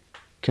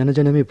 কেন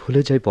যেন আমি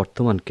ভুলে যাই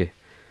বর্তমানকে।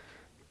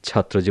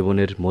 ছাত্র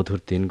জীবনের মধুর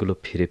দিনগুলো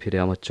ফিরে ফিরে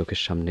আমার চোখের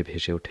সামনে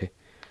ভেসে ওঠে।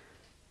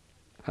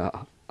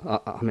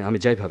 আমি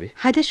যাই ভাবি।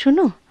 হায়দার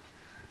শোনো।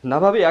 না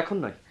ভাবি, এখন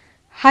নয়।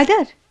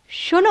 হায়দার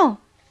শোনো,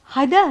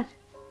 হায়দার।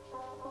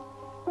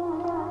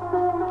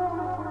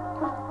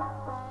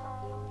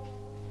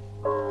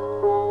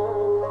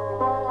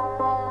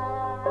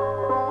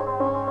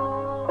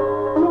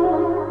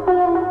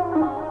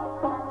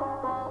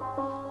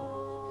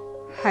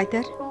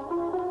 হায়দার,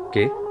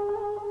 কে?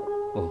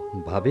 ও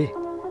ভাবি,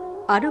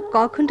 আরো ক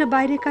ঘন্টা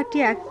বাইরে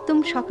কাটিয়ে একদম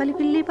সকালে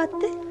ফিরলেই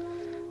পারতে।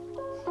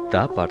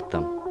 তা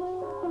পারতাম,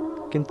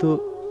 কিন্তু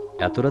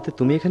এত রাতে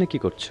তুমি এখানে কি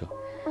করছো?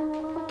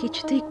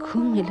 কিছুতেই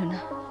ঘুম এলো না,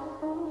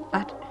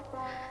 আর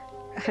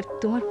আর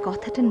তোমার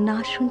কথাটা না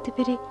শুনতে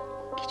পেরে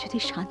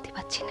কিছুতেই শান্তি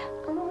পাচ্ছি না।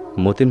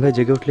 মতিন ভাই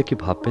জেগে উঠলে কি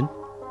ভাববেন?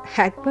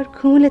 একবার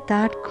ঘুমলে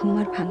তার ঘুম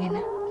আর ভাঙে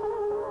না।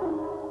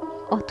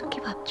 অত কি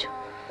ভাবছো?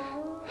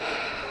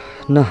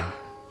 না,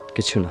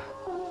 কিছু না,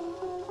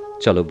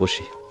 চলো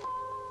বসি।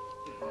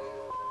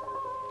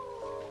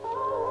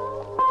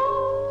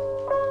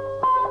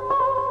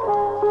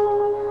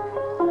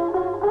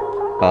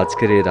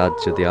 আজকের এই রাত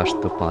যদি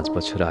আসতো 5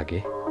 বছর আগে।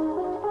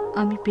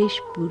 আমি বেশ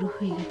বুড়ো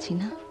হয়ে গেছি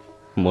না?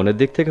 মনের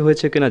দিক থেকে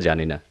হয়েছে কিনা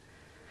জানি না,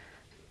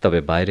 তবে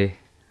বাইরে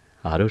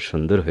আরো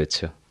সুন্দর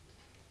হয়েছে।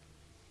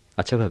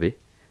 আচ্ছা ভাবি,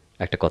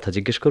 একটা কথা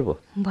জিজ্ঞেস করব?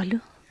 বলো।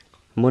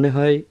 মনে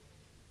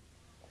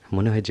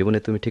হয় জীবনে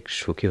তুমি ঠিক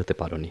সুখী হতে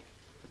পারোনি।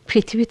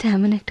 পৃথিবীতে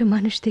এমন একটা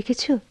মানুষ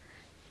দেখেছো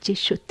যে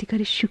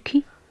সত্যিকারের সুখী?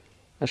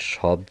 আর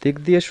সব দিক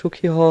দিয়ে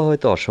সুখী হওয়া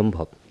হয়তো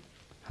অসম্ভব।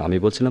 আমি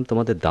বলছিলাম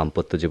তোমাদের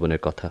দাম্পত্য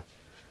জীবনের কথা।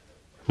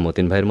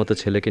 মতিন ভাইয়ের মতো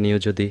ছেলেকে নিয়েও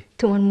যদি...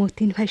 তোমার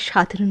মতিন ভাই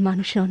সাধারণ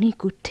মানুষের অনেক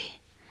ঊর্ধ্বে,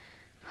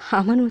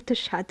 আমার মতো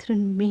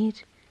সাধারণ মেয়ের...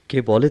 কে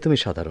বলে তুমি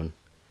সাধারণ?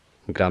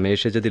 গ্রামে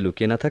এসে যদি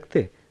লুকিয়ে না থাকতে,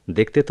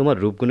 দেখতে তোমার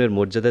রূপগুণের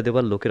মর্যাদা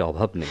দেবার লোকের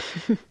অভাব নেই।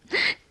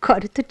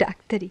 করো তো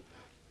ডাক্তারি,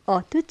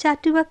 অত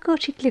চাটু বাক্য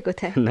শিখলে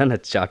কোথায়? না না,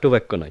 চাটু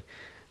বাক্য নয়।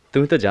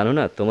 তুমি তো জানো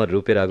না তোমার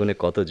রূপের আগুনে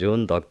কতজন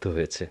দগ্ধ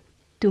হয়েছে।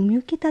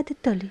 তুমিও কি তাদের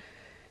দলে?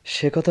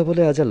 সে কথা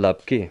বলে আজ আর লাভ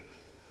কি?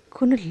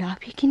 কোনো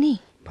লাভই কি নেই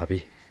ভাবি।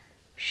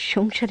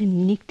 সংসারে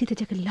নিক্তিতে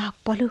যাকে লাভ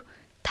বলো,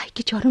 তাই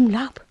কি চরম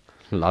লাভ?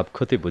 লাভ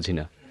ক্ষতি বুঝি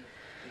না,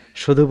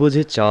 শুধু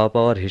বুঝি চাওয়া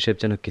পাওয়ার হিসেব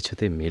যেন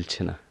কিছুতেই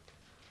মিলছে না।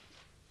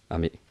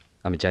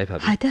 আমি যাই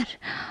ভাবি। হায়দার,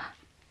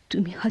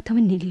 তুমি হয়তো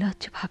আমি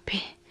নির্লজ্জ ভাববে,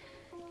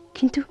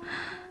 কিন্তু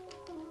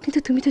কিন্তু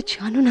তুমি তো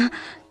জানো না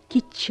কি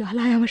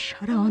জ্বালায় আমার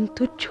সারা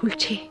অন্তর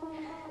ঝুলছে।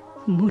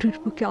 মরুর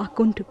বুকে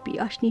আকণ্ঠ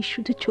পিয়াস নিয়ে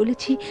শুধু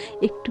চলেছি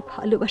একটু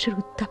ভালোবাসার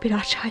উত্তাপের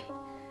আশায়।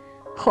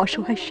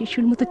 অসহায়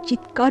শিশুর মতো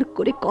চিৎকার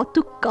করে কত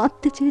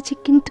কাঁদতে চেয়েছি,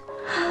 কিন্তু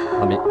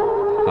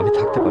আমি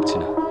থাকতে পারছি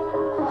না।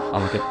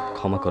 আমাকে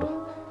ক্ষমা করো।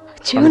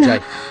 যেও না,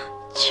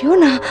 যেও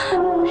না,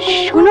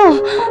 শোনো,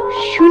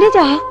 শুনে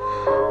যাও।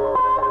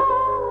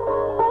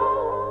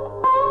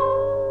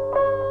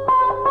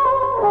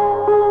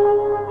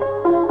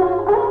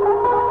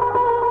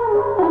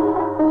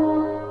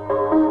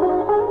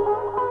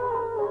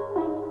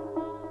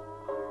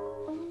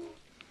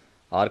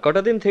 আর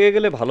কটা দিন থেকে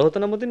গেলে ভালো হতো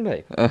না মতিন ভাই?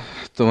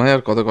 তোমায়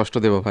আর কত কষ্ট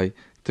দেবো ভাই,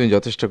 তুমি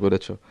যথেষ্ট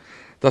করেছো।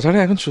 তাছাড়া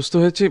এখন সুস্থ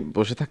হয়েছি,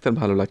 বসে থাকতে আর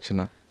ভালো লাগছে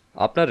না।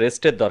 আপনার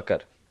রেস্টের দরকার।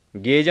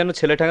 গিয়ে যেন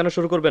ছেলে ঠেকানো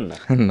শুরু করবেন না।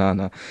 না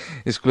না,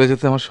 স্কুলে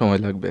যেতে আমার সময়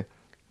লাগবে।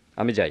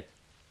 আমি যাই,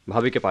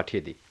 ভাবিকে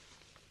পাঠিয়ে দিই।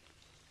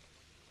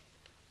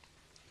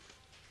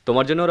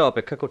 তোমার জন্য ওরা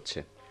অপেক্ষা করছে।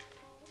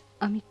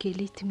 আমি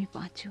গেলেই তুমি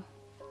বাঁচো,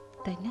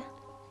 তাই না?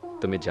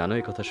 তুমি জানো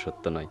এই কথা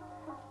সত্য নয়।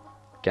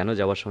 কেন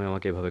যাওয়ার সময়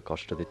আমাকে এভাবে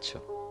কষ্ট দিচ্ছ?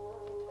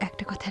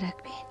 একটা কথা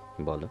রাখবে?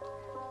 বলো।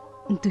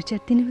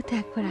 2-4 দিনের মধ্যে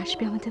একবার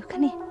আসবে আমাদের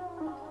ওখানে।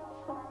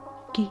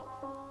 কি?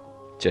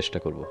 চেষ্টা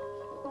করব।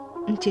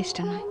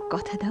 চেষ্টা নয়,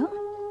 কথা দাও।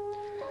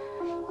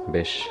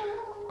 বেশ,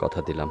 কথা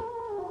দিলাম।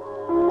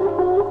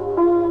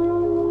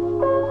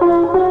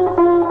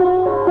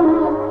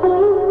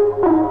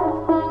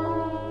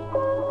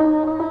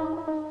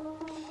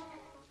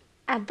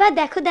 আব্বা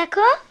দেখো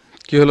দেখো।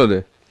 কি হলো রে?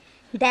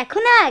 দেখো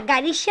না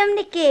গাড়ির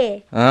সামনে কে।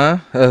 হ্যাঁ,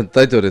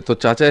 তাই তো রে, তোর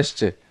চাচা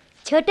এসছে।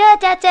 ছোট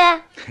চাচা।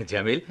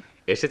 জামিল,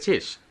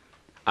 এসেছিস?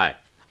 আয়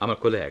আমার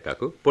কোলে আয়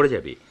কাকু, পড়ে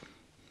যাবি।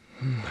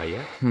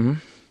 ভাইয়া,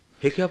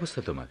 হে কি অবস্থা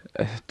তোমার?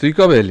 তুই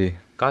কবে এলি?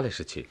 কাল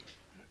এসেছি।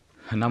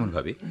 নামুন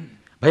ভাবি।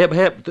 ভাইয়া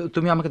ভাইয়া,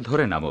 তুমি আমাকে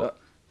ধরে নামো।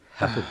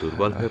 এত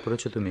দুর্বল হয়ে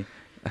পড়েছো তুমি।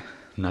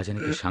 না জানি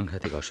কি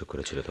সাংঘাতিক অসুখ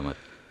করেছিল তোমার।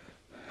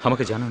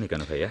 আমাকে জানোনি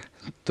কেন ভাইয়া?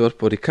 তোর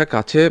পরীক্ষা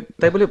কাছে,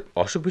 তাই বলে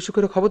অসুখ বিসুখ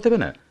করে খবর দেবে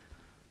না?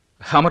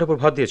 আমার উপর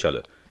ভর দিয়ে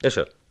চলো,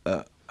 এসো।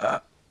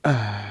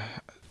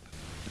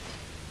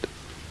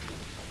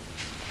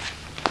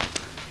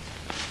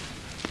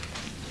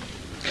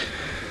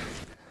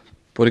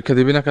 পরীক্ষা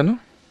দিবি না কেন?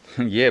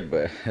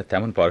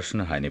 তেমন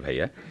পড়াশোনা হয়নি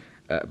ভাইয়া।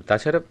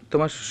 তাছাড়া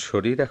তোমার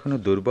শরীর এখনো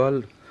দুর্বল।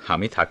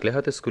 আমি থাকলে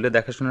হয়তো স্কুলে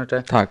দেখাশোনাটা...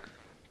 থাক,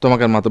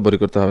 তোমাকে আর মাতব্বরি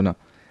করতে হবে না।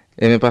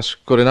 এমএ পাস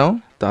করে নাও,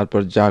 তারপর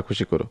যা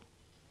খুশি করো।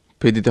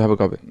 ফি দিতে হবে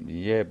কবে?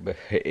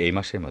 এই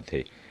মাসের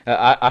মধ্যেই।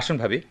 আসুন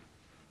ভাবি।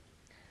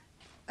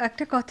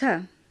 একটা কথা,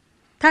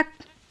 থাক,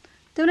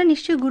 তোমরা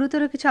নিশ্চয়ই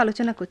গুরুতর কিছু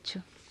আলোচনা করছো,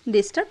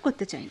 ডিস্টার্ব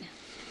করতে চাই না।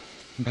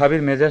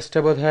 ভাবির মেজাজটা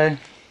বোধ হয়...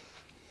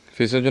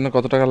 ফিসের জন্য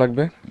কত টাকা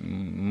লাগবে?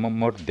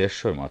 মোট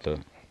 150-র মতো।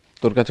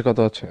 তোর কাছে কত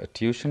আছে?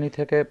 টিউশনি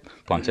থেকে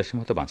 50-এর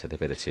মতো বাঁচাতে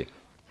পেরেছি।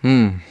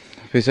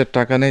 ফিসের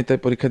টাকা নেই তাই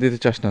পরীক্ষা দিতে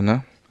চাস না, না?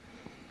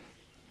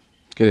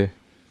 কে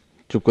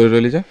চুপ করে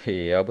রইলি যা?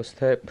 এই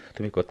অবস্থায়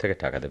তুমি কোত্থেকে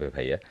টাকা দেবে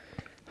ভাইয়া?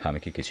 আমি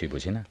কি কিছুই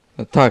বুঝি না?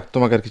 থাক,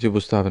 তোমাকে আর কিছু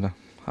বুঝতে হবে না,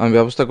 আমি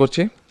ব্যবস্থা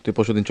করছি। তুই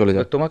পরশুদিন চলে যা।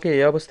 তোমাকে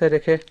এই অবস্থায়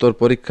রেখে? তোর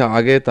পরীক্ষা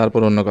আগে,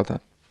 তারপর অন্য কথা।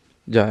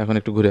 যা, এখন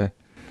একটু ঘুরে আয়।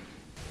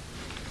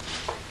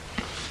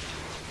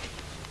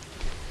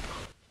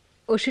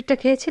 ওষুধটা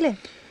খেয়েছিলে?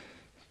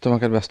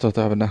 তোমাকে আর ব্যস্ত হতে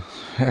হবে না।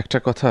 একটা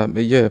কথা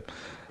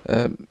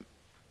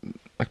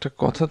একটা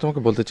কথা তোমাকে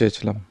বলতে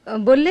চেয়েছিলাম।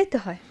 বললেই তো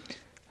হয়।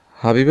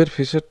 হাবিবের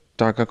ফিসের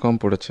টাকা কম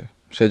পড়েছে,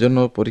 সেজন্য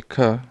ও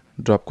পরীক্ষা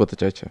ড্রপ করতে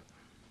চাইছে।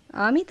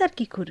 আমি তার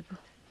কি করব?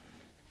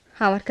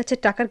 আমার কাছে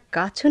টাকার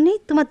গাছও নেই,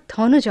 তোমার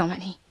ধনও জমা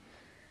নেই।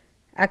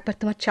 একবার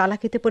তোমার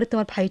চালাকিতে পড়ে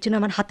তোমার ভাইয়ের জন্য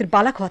আমার হাতের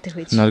বালা খোয়াতে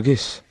হয়েছে।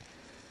 নার্গিস,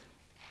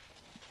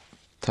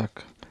 থাক,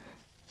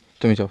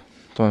 তুমি যাও,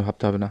 তোমায়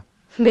ভাবতে হবে না।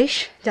 বেশ,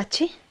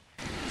 যাচ্ছি।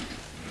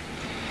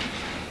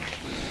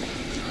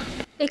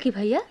 এ কি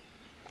ভাইয়া,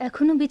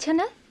 এখনো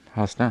বিছানায়?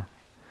 হাসনা,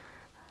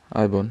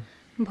 আয় বোন।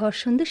 ভর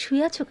সন্ধে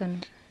শুয়ে আছো কেন?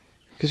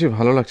 কিছু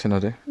ভালো লাগছে না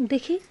রে।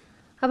 দেখি,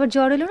 আবার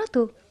জ্বর এলো না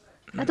তো?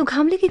 এত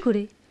ঘামলে কি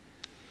করে?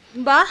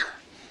 বাহ,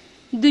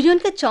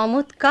 দুজনকে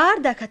চমৎকার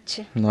দেখাচ্ছে।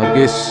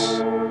 নার্গিস,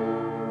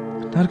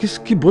 নার্গিস,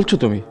 কি বলছো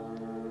তুমি?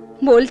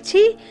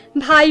 বলছি,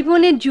 ভাই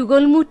বোনের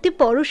যুগল মূর্তি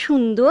বড়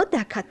সুন্দর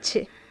দেখাচ্ছে।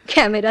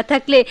 ক্যামেরা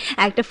থাকলে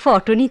একটা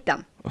ফটো নিতাম।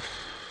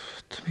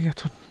 তুমি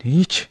এত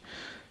নীচ,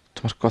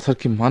 তোমার কথার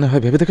কি মানে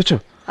হয় ভেবে দেখেছো?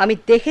 আমি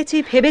দেখেছি,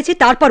 ভেবেছি,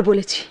 তারপর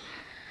বলেছি।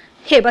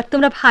 এবার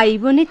তোমরা ভাই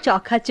বোনের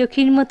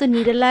চোখাচোখির মতো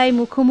নিরালায়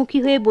মুখোমুখি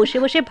হয়ে বসে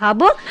বসে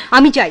ভাবো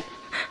আমি চাই।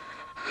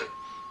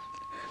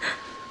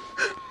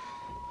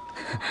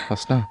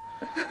 হাসনা,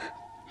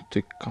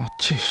 তুই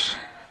কাঁদছিস।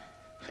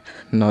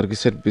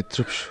 নার্গিসের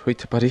বিদ্রুপ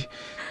হইতে পারি,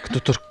 কিন্তু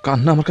তোর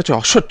কান্না আমার কাছে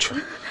অসহ্য।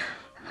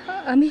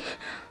 আমি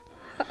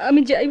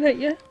আমি যাই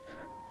ভাইয়া।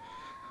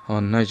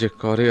 অন্যায় যে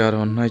করে আর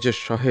অন্যায় যে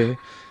সহে,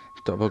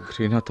 তব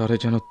ঘৃণা তারে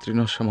যেন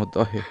তৃণসম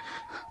দহে।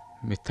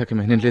 মিথ্যাকে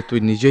মেনে নিলে তুই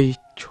নিজেই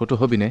ছোট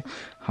হবি নে,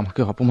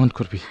 আমাকে অপমান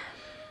করবি।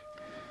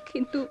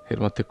 কিন্তু এর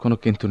মধ্যে কোনো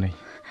কিন্তু নেই।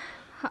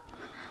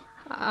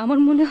 আমার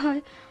মনে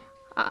হয়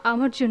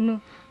আমার জন্য,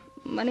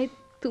 মানে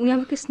তুমি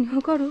আমাকে স্নেহ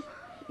করো,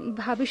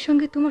 ভাবির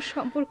সঙ্গে তোমার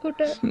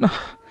সম্পর্কটা। না,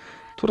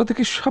 তোরা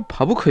দেখি সব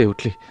ভাবুক হয়ে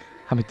উঠলি।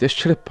 আমি দেশ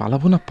ছেড়ে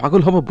পালাবো না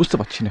পাগল হবো বুঝতে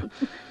পারছি না।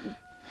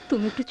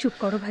 তুমি একটু চুপ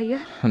করো ভাইয়া।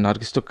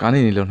 নার্গিস তো কানে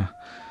নিল না।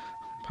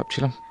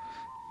 ভাবছিলাম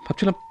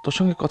তোর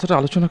সঙ্গে কথাটা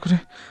আলোচনা করে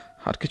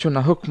আর কিছু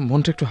না হোক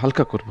মনটা একটু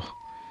হালকা করব।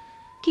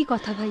 কি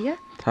কথা ভাইয়া?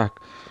 থাক,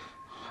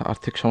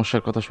 আর্থিক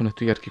সমস্যার কথা শুনে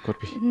তুই আর কি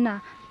করবি? না,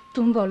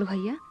 তুমি বলো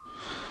ভাইয়া।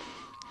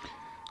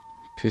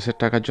 ফিসের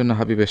টাকার জন্য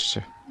হাবিব এসছে।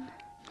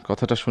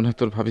 কথাটা শুনে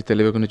তোর ভাবি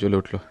তেলে বেগুনে জ্বলে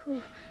উঠল।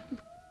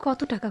 কত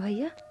টাকা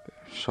ভাইয়া?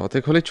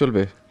 100 হলেই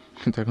চলবে,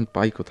 কিন্তু এখন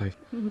পাই কোথায়?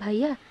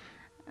 ভাইয়া,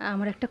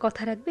 আমার একটা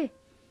কথা রাখবে?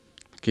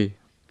 কি?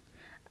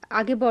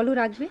 আগে বলো,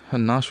 রাখবে?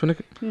 না শুনে?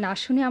 না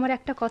শুনে আমার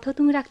একটা কথা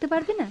তুমি রাখতে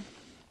পারবে না?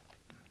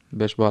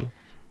 বেশ, বল।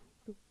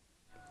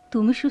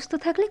 তুমি সুস্থ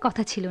থাকলে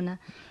কথা ছিল না,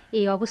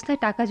 এই অবস্থায়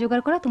টাকা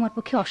জোগাড় করা তোমার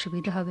পক্ষে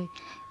অসুবিধা হবে।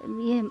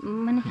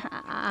 মানে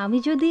আমি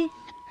যদি।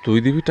 তুই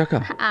দিবি টাকা?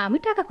 আমি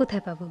টাকা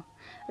কোথায় পাবো?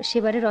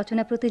 সেবারে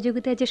রচনা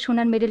প্রতিযোগিতায় যে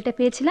সোনার মেডেলটা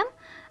পেয়েছিলাম,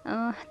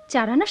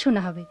 4 আনা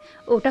সোনা হবে,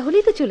 ওটা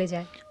হলেই তো চলে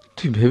যায়।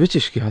 তুই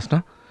ভেবেছিস কি হাসনা,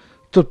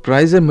 তোর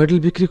প্রাইজের মেডেল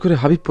বিক্রি করে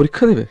হাবিব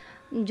পরীক্ষা দেবে?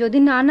 যদি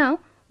না নাও,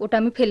 ওটা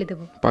আমি ফেলে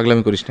দেবো।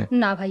 পাগলামি করিস না।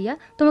 না ভাইয়া,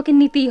 তোমাকে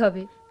নিতেই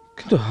হবে।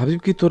 কিন্তু হাবিব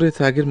কি তোর এই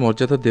ত্যাগের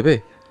মর্যাদা দেবে?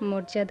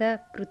 মর্যাদা,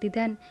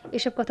 প্রতিদান,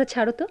 এসব কথা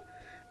ছাড়ো তো।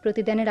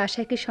 প্রতিদানের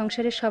আশায় কি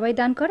সংসারে সবাই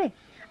দান করে?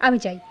 আমি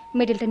যাই,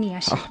 মেডেলটা নিয়ে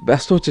আসি।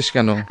 ব্যস্ত হচ্ছিস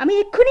কেন? আমি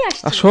এক্ষুনি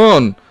আসছি।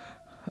 শোন,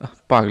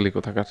 পাগলি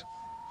কোথাকার।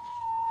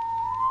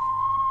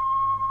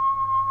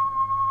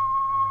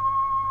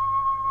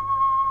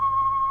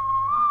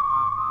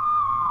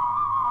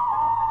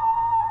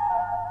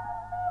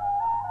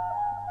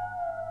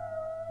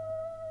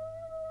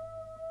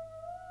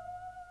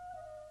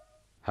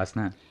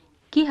 হাসনা,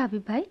 কি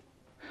হাবিব ভাই?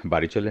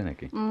 বাড়ি চলে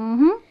নাকি?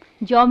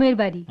 জমের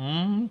বাড়ি।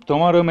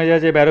 তোমারও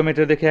মেজাজে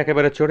ব্যারোমিটার দেখে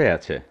একেবারে চড়ে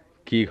আছে।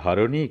 কি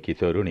ঘরণী কি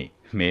তরুণী,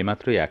 মেয়ে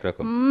মাত্রই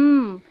একরকম।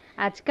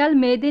 আজকাল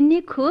মেয়েদের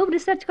নিয়ে খুব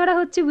রিসার্চ করা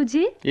হচ্ছে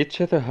বুঝি?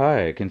 ইচ্ছে তো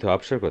হয়, কিন্তু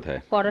অবসর কোথায়?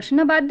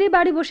 পড়াশোনা বাদ দিয়ে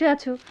বাড়ি বসে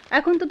আছো,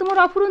 এখন তো তোমার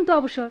অফুরন্ত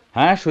অবসর।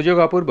 হ্যাঁ, সুযোগ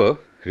অপূর্ব।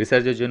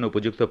 রিসার্চের জন্য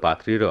উপযুক্ত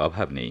পাত্রীরও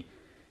অভাব নেই,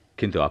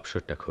 কিন্তু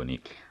অবসরটা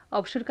ক্ষণিক।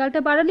 অবসরকালটা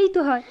বাড়ালেই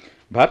তো হয়।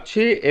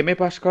 ভাবছি এমএ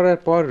পাশ করার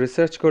পর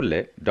রিসার্চ করলে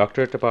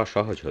ডক্টরেটটা পাওয়া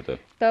সহজ হতো।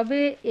 তবে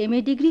এমএ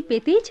ডিগ্রি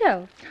পেতেই চাও?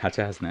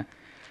 আচ্ছা হাসনা,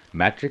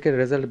 ম্যাট্রিকের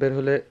রেজাল্ট বের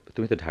হলে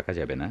তুমি তো ঢাকা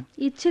যাবে না?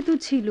 ইচ্ছে তো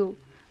ছিল,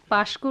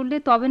 পাশ করলে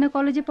তবে না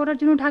কলেজে পড়ার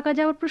জন্য ঢাকা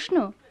যাওয়ার প্রশ্ন।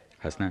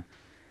 হাসনা,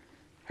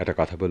 একটা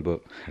কথা বলবো,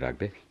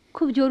 রাখবে?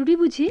 খুব জরুরি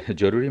বুঝি?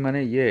 জরুরি মানে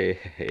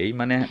এই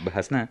মানে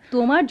হাসনা।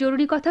 তোমার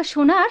জরুরি কথা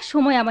শোনার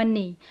সময় আমার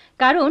নেই,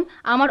 কারণ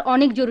আমার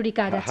অনেক জরুরি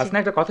কাজ আছে। হাসনা,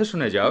 একটা কথা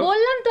শুনে যাও।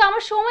 বললাম তো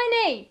আমার সময়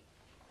নেই।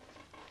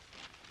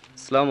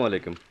 আসসালামু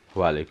আলাইকুম।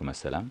 ওয়ালাইকুম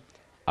আসসালাম।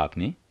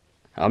 আপনি?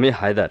 আমি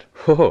হায়দার।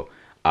 হো,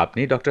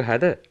 আপনি ডক্টর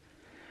হায়দার?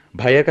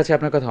 ভাইয়ার কাছে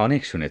আপনার কথা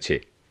অনেক শুনেছি।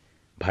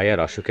 ভাইয়ার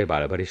অসুখের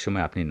বাড়াবাড়ির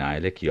সময় আপনি না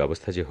এলে কি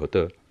অবস্থা যে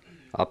হতো।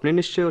 আপনি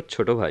নিশ্চয়ই ওর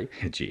ছোট ভাই?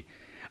 জি।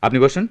 আপনি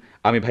বসুন,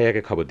 আমি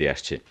ভাইয়াকে খবর দিয়ে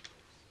আসছি।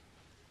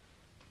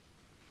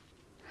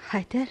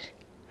 হায়দার,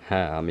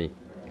 হ্যাঁ আমি।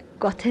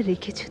 কথা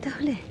রেখেছো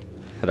তাহলে?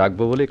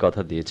 রাখবো বলেই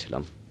কথা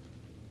দিয়েছিলাম।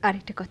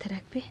 আরেকটা কথা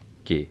রাখবে?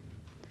 কি?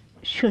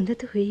 সন্ধ্যা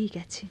তো হয়েই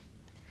গেছে,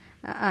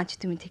 আজ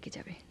তুমি থেকে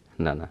যাবে।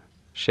 না না,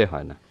 সে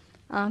হয় না।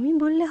 আমি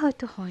বললে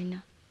হয়তো হয় না,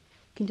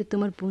 কিন্তু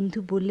তোমার বন্ধু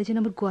বললে যেন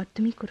আমার গোয়ার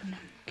তুমি করো না।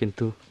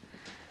 কিন্তু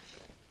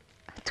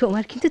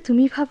তোমার কিন্তু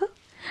তুমি ভাবো।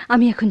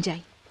 আমি এখন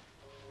যাই।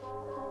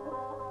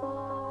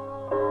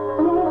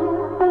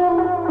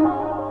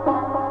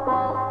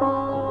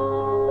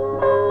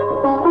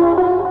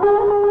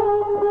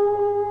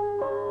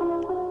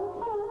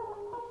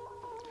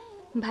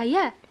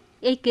 ভাইয়া,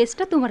 এই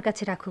কেসটা তোমার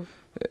কাছে রাখো।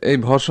 এই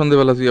ভর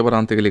সন্ধেবেলা তুই আবার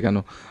আনতে গেলি কেন?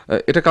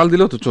 এটা কাল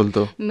দিলেও তো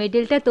চলতো।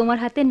 মেডেলটা তোমার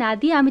হাতে না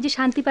দিয়ে আমি যে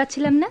শান্তি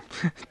পাচ্ছিলাম না।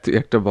 তুই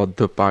একটা বদ্ধ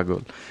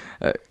পাগল।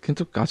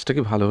 কিন্তু কাজটা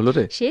কি ভালো হলো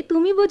রে? সে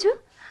তুমি বোঝো,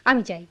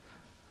 আমি যাই।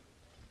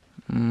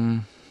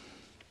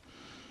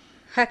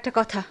 একটা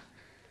কথা,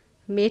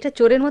 মেয়েটা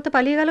চোরের মতো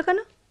পালিয়ে গেল কেন?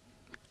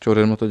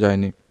 চোরের মতো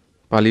যায়নি,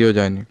 পালিয়েও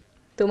যায়নি।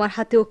 তোমার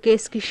হাতে ও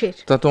কেস কিসের?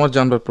 তা তোমার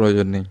জানবার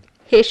প্রয়োজন নেই।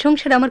 হে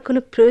সংসারে আমার কোনো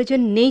প্রয়োজন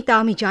নেই তা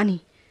আমি জানি,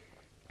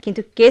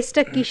 কিন্তু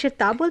কেসটা কিসের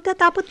তা বলতে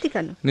এত আপত্তি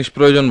কেন?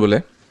 নিষ্প্রয়োজন বলে।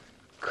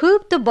 খুব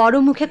তো বড়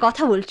মুখে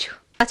কথা বলছো।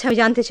 আচ্ছা, আমি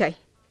জানতে চাই।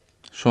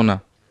 সোনা।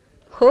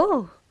 হো,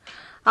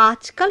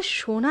 আজকাল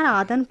সোনার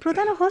আদান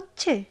প্রদান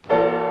হচ্ছে।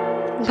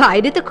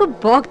 বাইরে তো খুব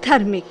বক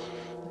ধার্মিক,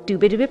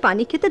 ডুবে ডুবে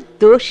পানি খেতে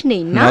দোষ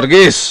নেই না।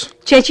 নার্গিস,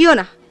 চেঁচিও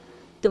না,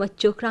 তোমার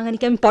চোখ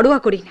রাঙানিকে আমি পরোয়া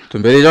করি না।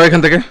 তুমি বেরিয়ে যাও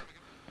এখান থেকে।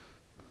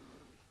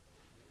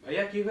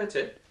 ভাইয়া কি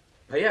হয়েছে?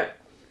 ভাইয়া,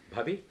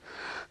 ভাবি,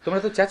 তোমরা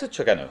তো চেঁচাচ্ছ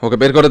কেন? ওকে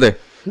বের করে দে।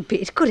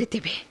 বের করে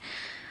দেবে?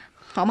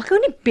 আমাকে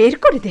উনি বের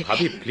করে দেবে?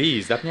 ভাবি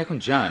প্লিজ, আপনি এখন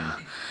যান।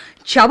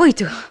 যাবই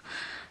তো,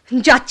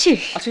 যাচ্ছি।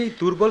 আচ্ছা, এই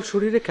দুর্বল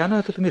শরীরে কেন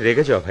এত তুমি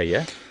রেগে যাও ভাইয়া?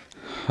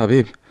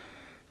 হাবিব,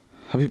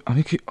 হাবিব,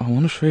 আমি কি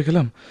অমানুষ হয়ে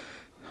গেলাম?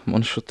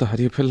 মনুষ্যত্ব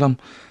হারিয়ে ফেললাম।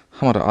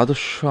 আমার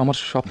আদর্শ, আমার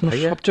স্বপ্ন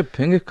সবচেয়ে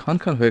ভেঙে খান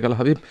খান হয়ে গেল।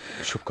 হাবিব,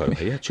 চুপ করো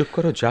ভাইয়া, চুপ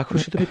করো। যা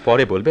খুশি তুমি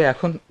পরে বলবে,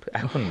 এখন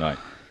এখন নয়।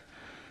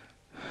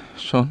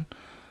 শোন,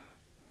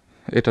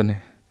 এটা নে।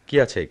 কি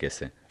আছে এই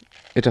কেসে?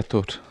 এটা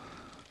তোর,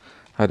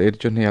 আর এর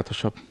জন্য এত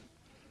সব।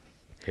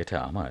 এটা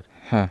আমার?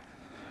 হ্যাঁ,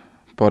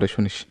 পরে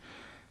শুনিস।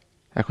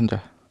 এখন যা।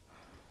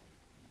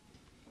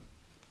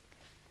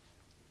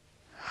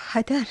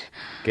 হায়দার।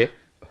 কে?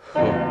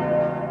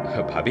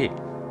 ভাবি।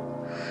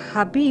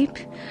 হাবিব,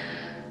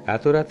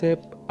 এত রাতে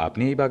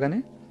আপনি এই বাগানে?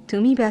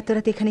 তুমি এত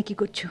রাতে এখানে কি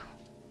করছো?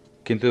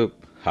 কিন্তু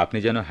আপনি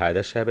যেন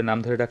হায়দার সাহেবের নাম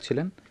ধরে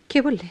ডাকছিলেন। কে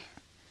বললে?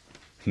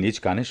 নিজ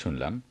কানে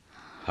শুনলাম।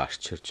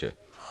 আশ্চর্য।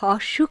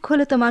 অসুখ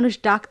হলে তো মানুষ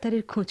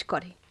ডাক্তারের খোঁজ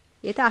করে,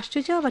 এতে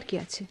আশ্চর্য আবার কি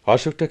আছে?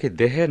 অসুখটা কি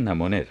দেহের না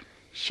মনের?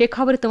 সে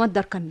খবরে তোমার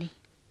দরকার নেই,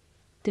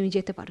 তুমি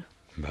যেতে পারো।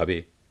 ভাবি,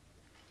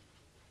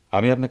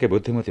 আমি আপনাকে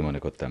বুদ্ধিমতী মনে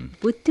করতাম।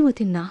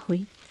 বুদ্ধিমতী না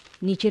হই,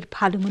 নিজের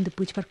ভালো মন্দ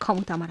বুঝবার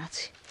ক্ষমতা আমার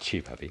আছে। ছি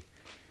ভাবি,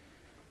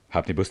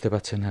 আপনি বুঝতে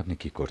পারছেন না আপনি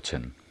কি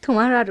করছেন।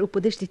 তোমার আর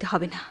উপদেশ দিতে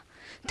হবে না,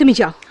 তুমি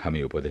যাও। আমি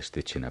উপদেশ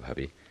দিচ্ছি না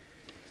ভাবি।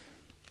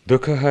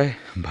 দুঃখ হয়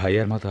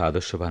ভাইয়ার মতো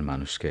আদর্শবান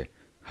মানুষকে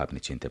আপনি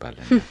চিনতে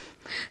পারলেন না।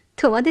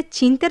 তোমাদের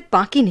চিন্তার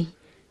বাকি নেই,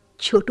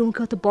 ছোট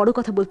মুখে অত বড়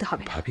কথা বলতে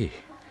হবে না। ভাবি,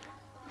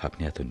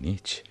 আপনি এত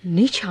নীচ।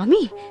 নীচ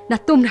আমি না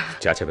তোমরা?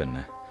 চাচাবেন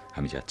না,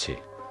 আমি যাচ্ছি।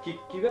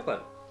 কি ব্যাপার?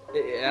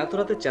 এত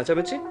রাতে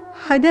চেঁচামেচি?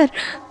 হায়দার,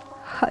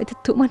 হায়দার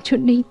তোমার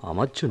জন্যই।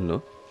 আমার জন্য?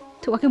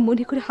 তোমাকে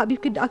মনে করে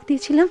হাবিবকে ডাক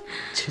দিয়েছিলাম।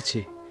 ছি ছি,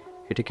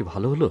 এটা কি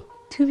ভালো হলো?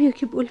 তুমিও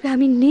কি বলবে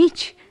আমি নীচ?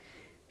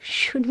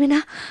 শুনবে না,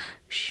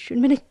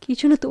 শুনবে না কি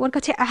জন্য তোমার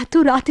কাছে এত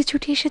রাতে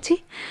ছুটে এসেছি?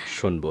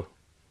 শুনবো,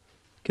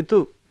 কিন্তু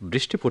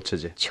বৃষ্টি পড়ছে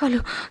যে। চলো,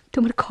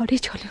 তোমার ঘরে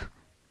চলো।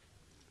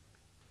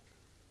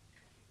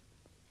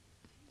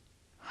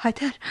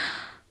 হায়দার,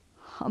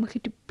 আমাকে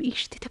একটু বিষ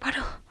দিতে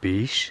পারো?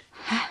 বিষ?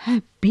 হ্যাঁ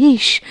হ্যাঁ,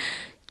 বিষ,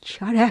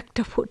 যার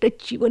একটা ফোঁটা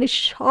জীবনের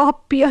সব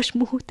পিয়াস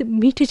মুহূর্তে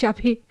মিটে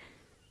যাবে।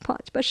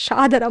 5 বার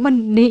স্বাদ আর আমার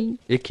নেই।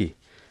 এ কি,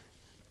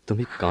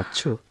 তুমি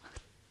কাঁদছো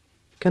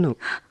কেন?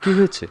 কি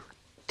হয়েছে?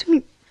 তুমি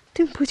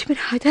তুমি বুঝবে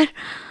না হায়দার,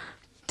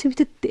 তুমি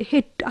তো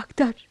দেহের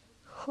ডাক্তার,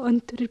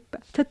 অন্তরের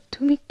ব্যথা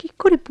তুমি কি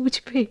করে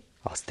বুঝবে?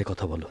 আস্তে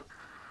কথা বলো,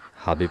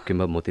 হাবিব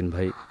কিংবা মতিন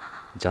ভাই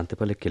জানতে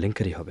পারলে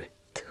কেলেঙ্কারি হবে।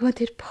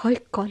 তোমাদের ভয়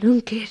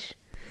কলঙ্কের,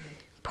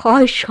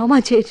 ভয়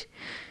সমাজের।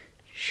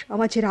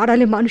 সমাজের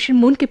আড়ালে মানুষের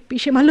মনকে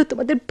পিষে মারলো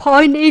তোমাদের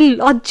ভয় নেই,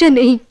 লজ্জা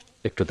নেই।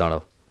 একটু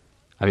দাঁড়াও,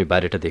 আমি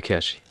বাইরেটা দেখে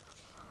আসি।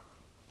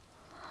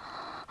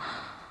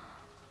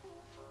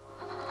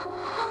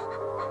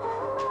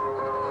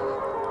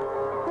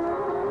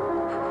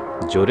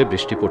 জোরে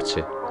বৃষ্টি পড়ছে,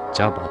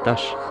 যা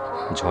বাতাস,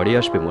 ঝড়ে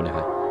আসবে মনে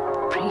হয়।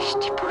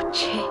 বৃষ্টি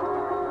পড়ছে,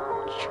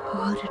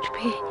 ঝড়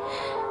উঠবে,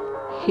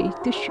 এই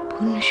তো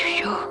সুবর্ণ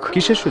সুযোগ।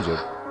 কিসের সুযোগ?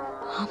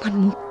 আমার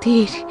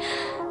মুক্তির।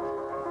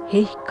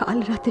 এই কাল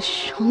রাতের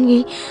সঙ্গে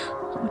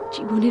আমার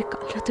জীবনের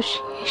কাল রাত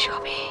শেষ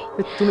হবে।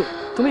 তুমি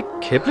তুমি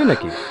খেপলে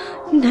নাকি?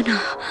 না না,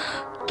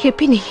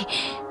 খেপিনি,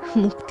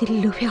 মুক্তির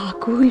লোভে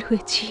আকুল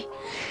হয়েছি।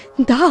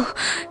 দাও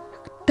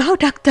দাও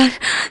ডাক্তার,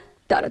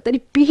 তাড়াতাড়ি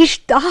বিষ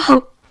দাও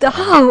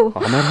দাও।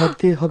 আমার হাত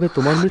দিয়ে হবে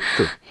তোমার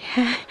মৃত্যু?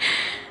 হ্যাঁ,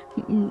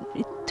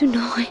 মৃত্যু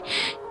নয়,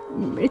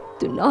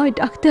 মৃত্যু নয়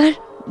ডাক্তার,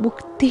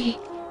 মুক্তি।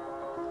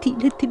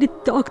 ধীরে ধীরে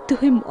দগ্ধ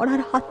হয়ে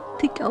মরার হাত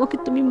থেকে আমাকে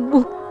তুমি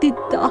মুক্তি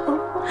দাও,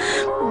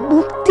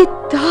 মুক্তি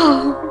দাও,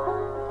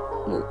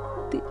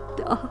 মুক্তি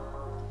দাও।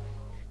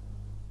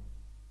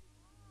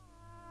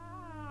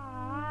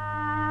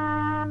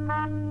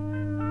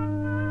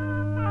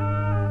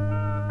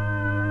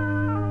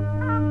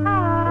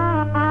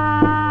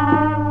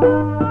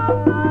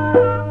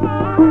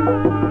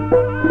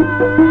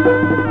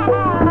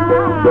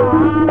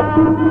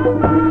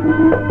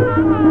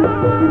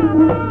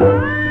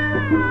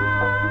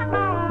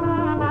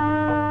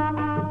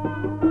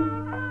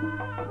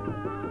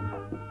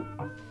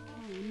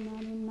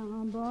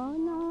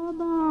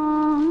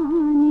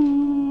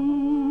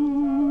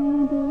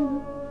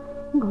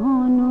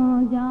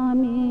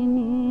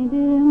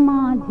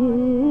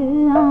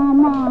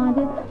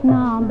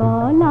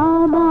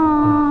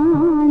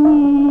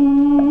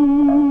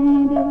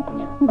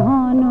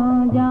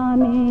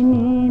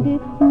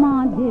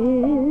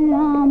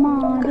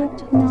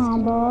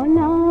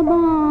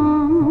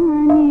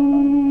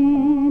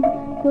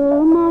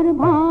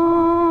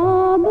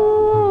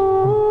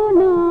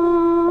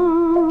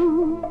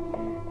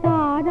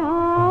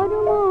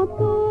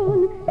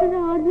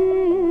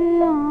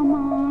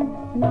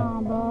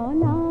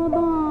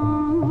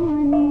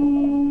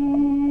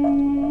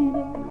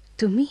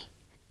 তুমি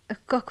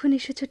কখন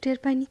এসেছো টের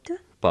পাইনি তো?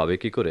 পাবে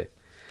কি করে?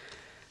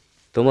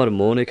 তোমার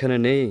মন এখানে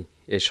নেই,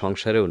 এ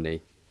সংসারেও নেই।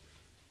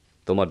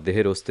 তোমার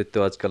দেহের অস্তিত্ব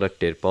আজকাল আর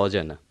টের পাওয়া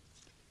যায় না।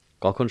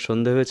 কখন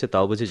সন্ধে হয়েছে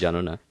তাও বুঝি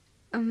জানো না?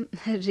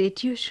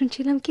 রেডিও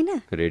শুনছিলাম কি না।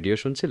 রেডিও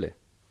শুনছিলে?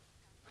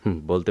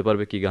 বলতে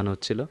পারবে কি গান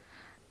হচ্ছিল?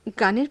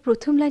 গানের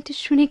প্রথম লাইনটা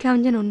শুনে কেমন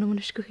যেন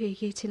অন্যমনস্ক হয়ে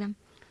গিয়েছিলাম।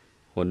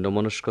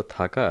 অন্যমনস্ক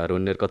থাকা আর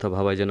অন্যের কথা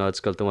ভাবাই যেন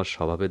আজকাল তোমার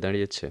স্বভাবে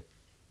দাঁড়িয়েছে।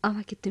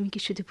 আমাকে তুমি কি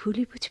শুধু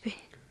ভুলই বুঝবে?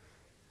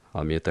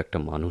 আমিও তো একটা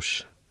মানুষ,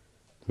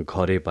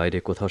 ঘরে বাইরে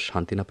কোথাও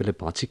শান্তি না পেলে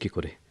বাঁচি কি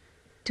করে?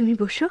 তুমি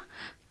বসো,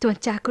 তোমার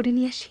চা করে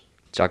নিয়ে আসি।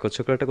 চাকর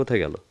ছোকরাটা কোথায়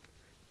গেল?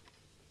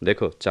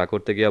 দেখো চা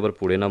করতে গিয়ে আবার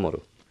পুড়ে না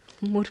মরো।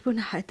 মরবো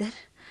না হায়দার,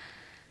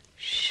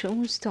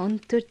 সমস্ত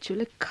অন্তর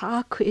চলে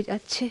খাক হয়ে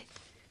যাচ্ছে,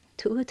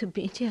 তবুও তো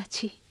বেঁচে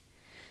আছি,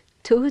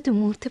 তবুও তো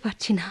মরতে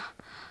পারছি না।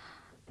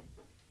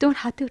 তোমার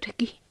হাতে ওটা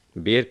কি?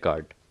 বিয়ের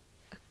কার্ড।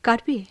 কার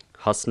বিয়ে?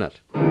 হাসনার।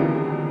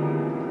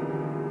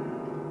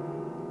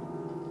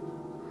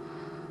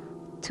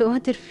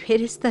 তোমাদের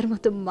ফেরেস্তার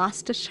মতো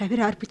মাস্টার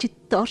সাহেবের আর কিছু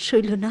তর্স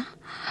হইল না?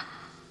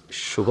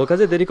 শুভ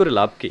কাজে দেরি করে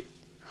লাভ কি?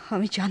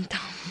 আমি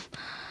জানতাম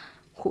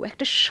ও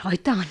একটা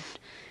শয়তান,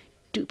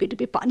 ডুবে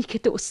ডুবে পানি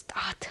খেতে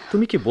ওস্তাদ।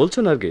 তুমি কি বলছো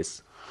নার্গিস?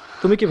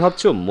 তুমি কি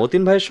ভাবছো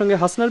মতিন ভাইয়ের সঙ্গে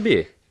হাসনার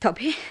বিয়ে?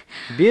 তবে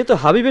বিয়ে তো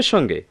হাবিবের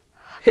সঙ্গে।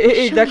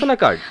 এই দেখো না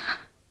কার্ড।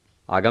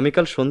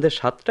 আগামীকাল সন্ধ্যে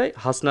 7টায়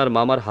হাসনার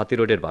মামার হাতি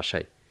রোডের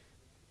বাসায়।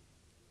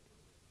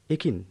 এ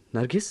কি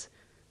নার্গিস,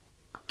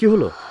 কি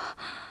হলো?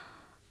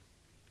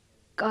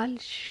 কাল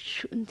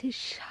সন্ধ্যে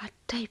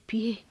 7টায়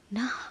বিয়ে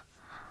না?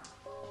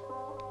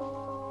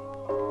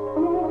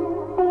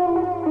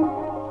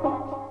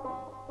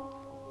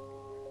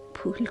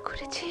 ভুল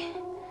করেছি,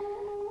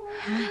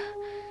 হ্যাঁ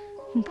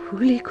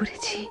ভুলই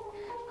করেছি।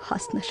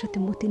 হাসনার সাথে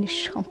মতিনের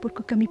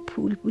সম্পর্ককে আমি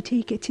ভুল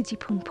বুঝেই গেছি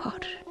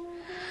জীবনভর।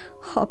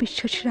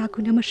 অবিশ্বাসের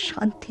আগুনে আমার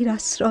শান্তির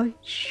আশ্রয়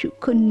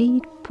সুখ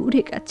নীড়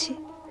পুড়ে গেছে।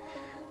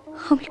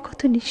 আমি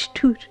কত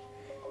নিষ্ঠুর,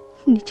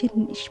 নিজের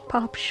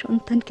নিষ্পাপ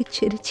সন্তানকে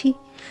ছেড়েছি,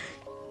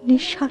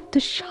 নিঃস্বার্থ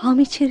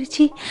স্বামী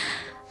ছেড়েছি।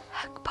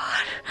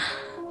 একবার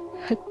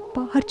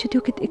যদি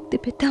ওকে দেখতে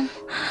পেতাম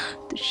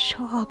তো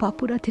সব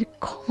অপরাধের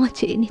ক্ষমা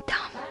চেয়ে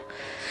নিতাম।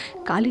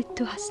 কালের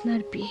তো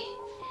হাসনার বিয়ে,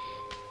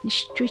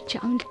 নিশ্চয়ই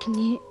জামিলকে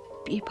নিয়ে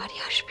বিয়ে বাড়ি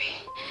আসবে।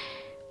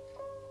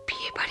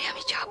 বিয়ে বাড়ি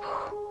আমি যাব,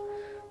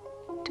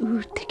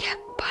 দূর থেকে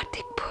একবার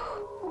দেখব,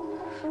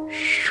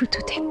 শুধু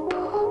দেখব,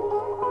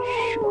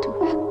 শুধু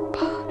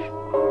একবার।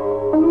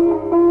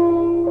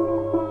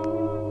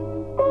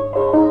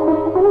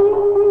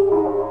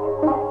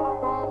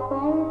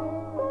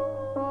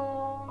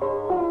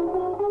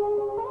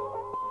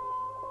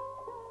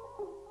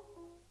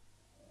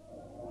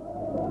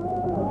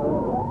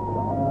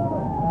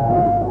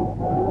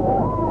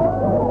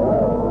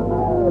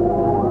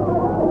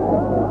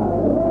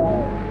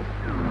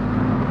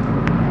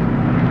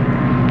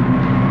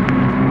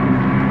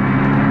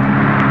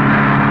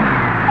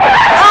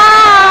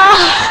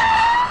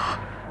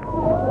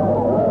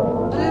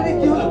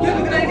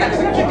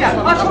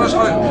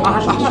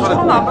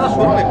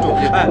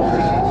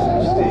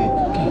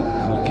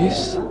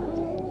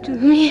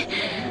 তুমি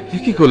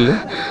কি করলে?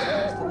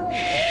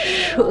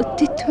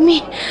 সত্যি তুমি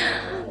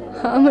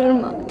আমার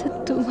মাথা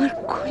তোমার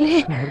খুলে?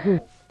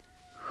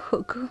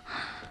 ওগো,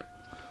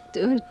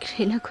 তোমার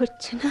ঘৃণা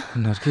করছে না?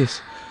 নার্গিস,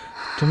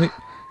 তুমি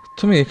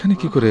তুমি এখানে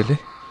কি করে এলে?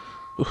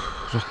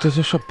 রক্ত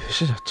যে সব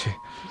ভেসে যাচ্ছে।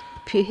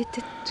 বিয়েতে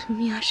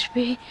তুমি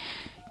আসবে,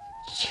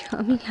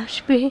 জামিল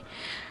আসবে।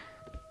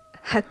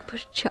 একবার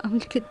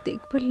জামিলকে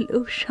দেখবার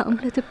লোভ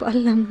সামলাতে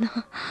পারলাম না।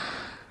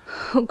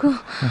 ওগো,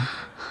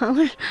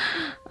 আমার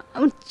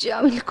আমার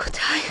জামিল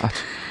কোথায়?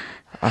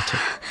 আচ্ছা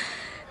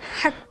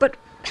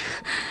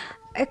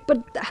একবার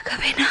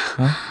দেখাবে না?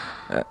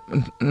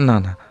 না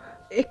না,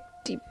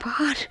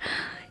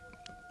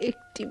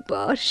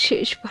 একটিবার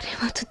শেষবারের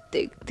মতো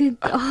দেখতে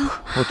দাও।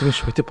 তুমি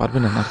সইতে পারবে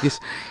না নার্গিস।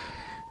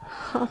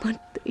 আমার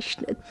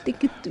তৃষ্ণার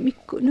দিকে তুমি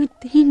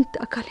কোনোদিন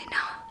তাকালে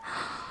না।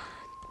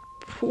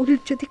 ভুল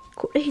যদি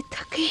করেই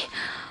থাকে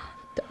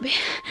তবে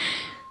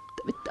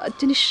তার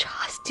জন্য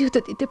শাস্তিও তো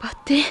দিতে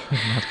পারতে।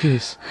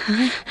 নার্গিস,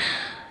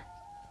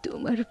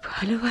 তোমার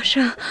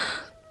ভালোবাসা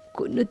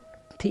কোনো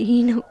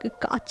দিন ওকে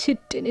কাছে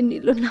টেনে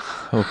নিল না।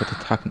 ও কথা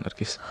থাক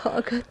নার্গিস।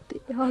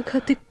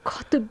 আঘাতে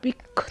ক্ষত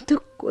বিক্ষত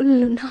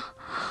করল না,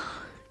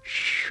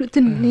 শুধু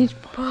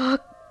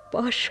নির্বাক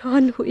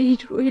পাষাণ হয়েই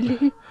রইলে।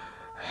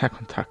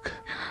 এখন থাক।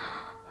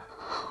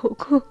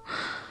 ওগো,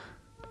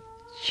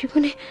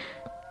 জীবনে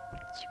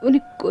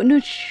কোনো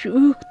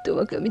সুখ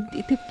তোমাকে আমি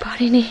দিতে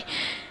পারিনি,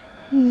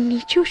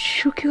 নিজেও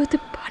সুখী হতে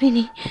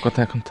পারিনি। ও কথা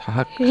এখন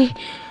থাক।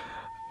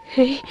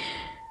 এই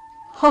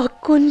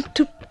আকণ্ঠ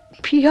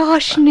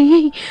পিয়াস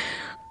নেই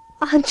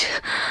আজ।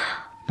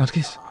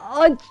 নার্গিস,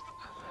 আজ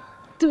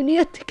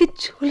দুনিয়া থেকে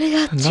চলে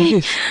যাচ্ছে।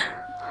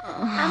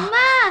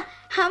 আম্মা,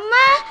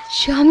 আম্মা,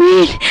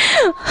 জামিল,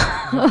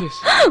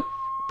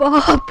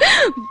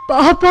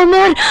 বাপ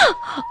আমার।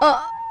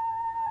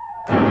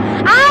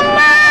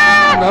 আম্মা,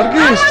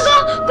 নার্গিস,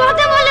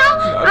 কথা বলো।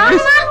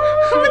 আম্মা,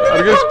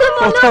 নার্গিস,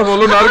 কথা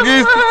বলো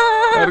নার্গিস।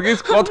 নার্গিস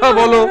কথা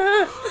বলো।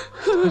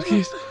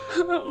 নার্গিস,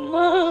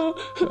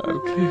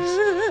 নার্গিস,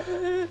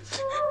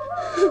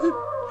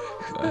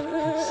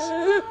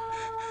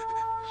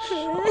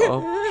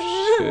 সব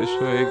শেষ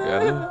হয়ে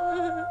গেল।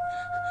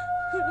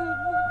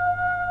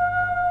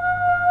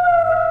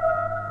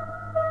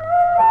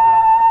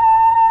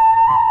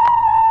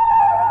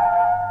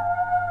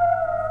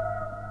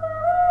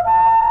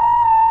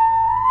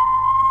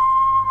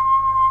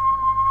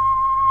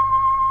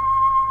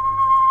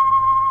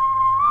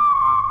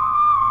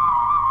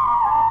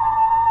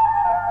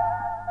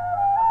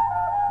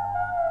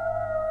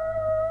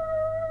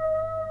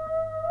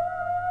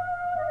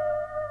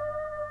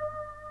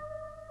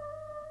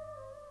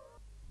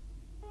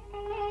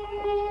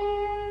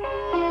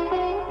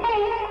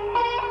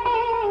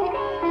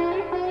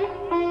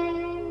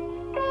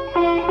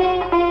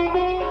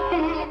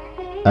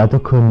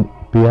 এতক্ষণ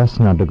পিয়াস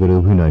নাটকের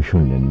অভিনয়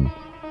শুনলেন।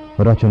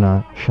 রচনা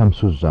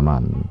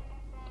শামসুজ্জামান।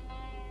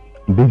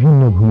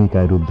 বিভিন্ন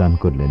ভূমিকায় রূপদান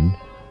করলেন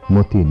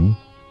মতিন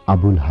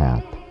আবুল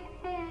হায়াত,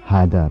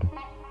 হায়দার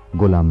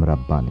গোলাম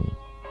Rabbani,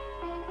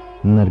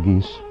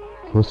 Nargis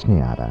Hosne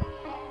Ara,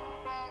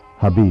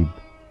 Habib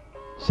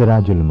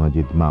Sirajul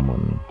Majid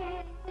Mamun,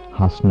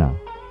 Hasna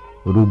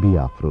Ruby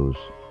Afroz,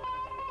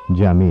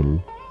 Jamil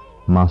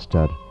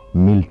master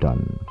Milton.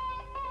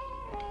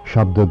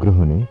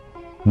 শব্দগ্রহণে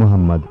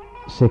Mohammad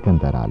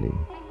Sekendar Ali.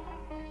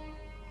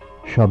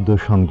 শব্দ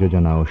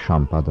সংযোজনা ও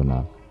সম্পাদনা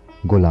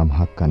গোলাম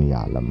হাক্কানি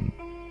আলম।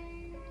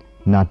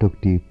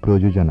 নাটকটি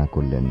প্রযোজনা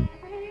করলেন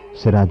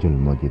সিরাজুল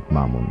মজিদ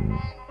মামুন।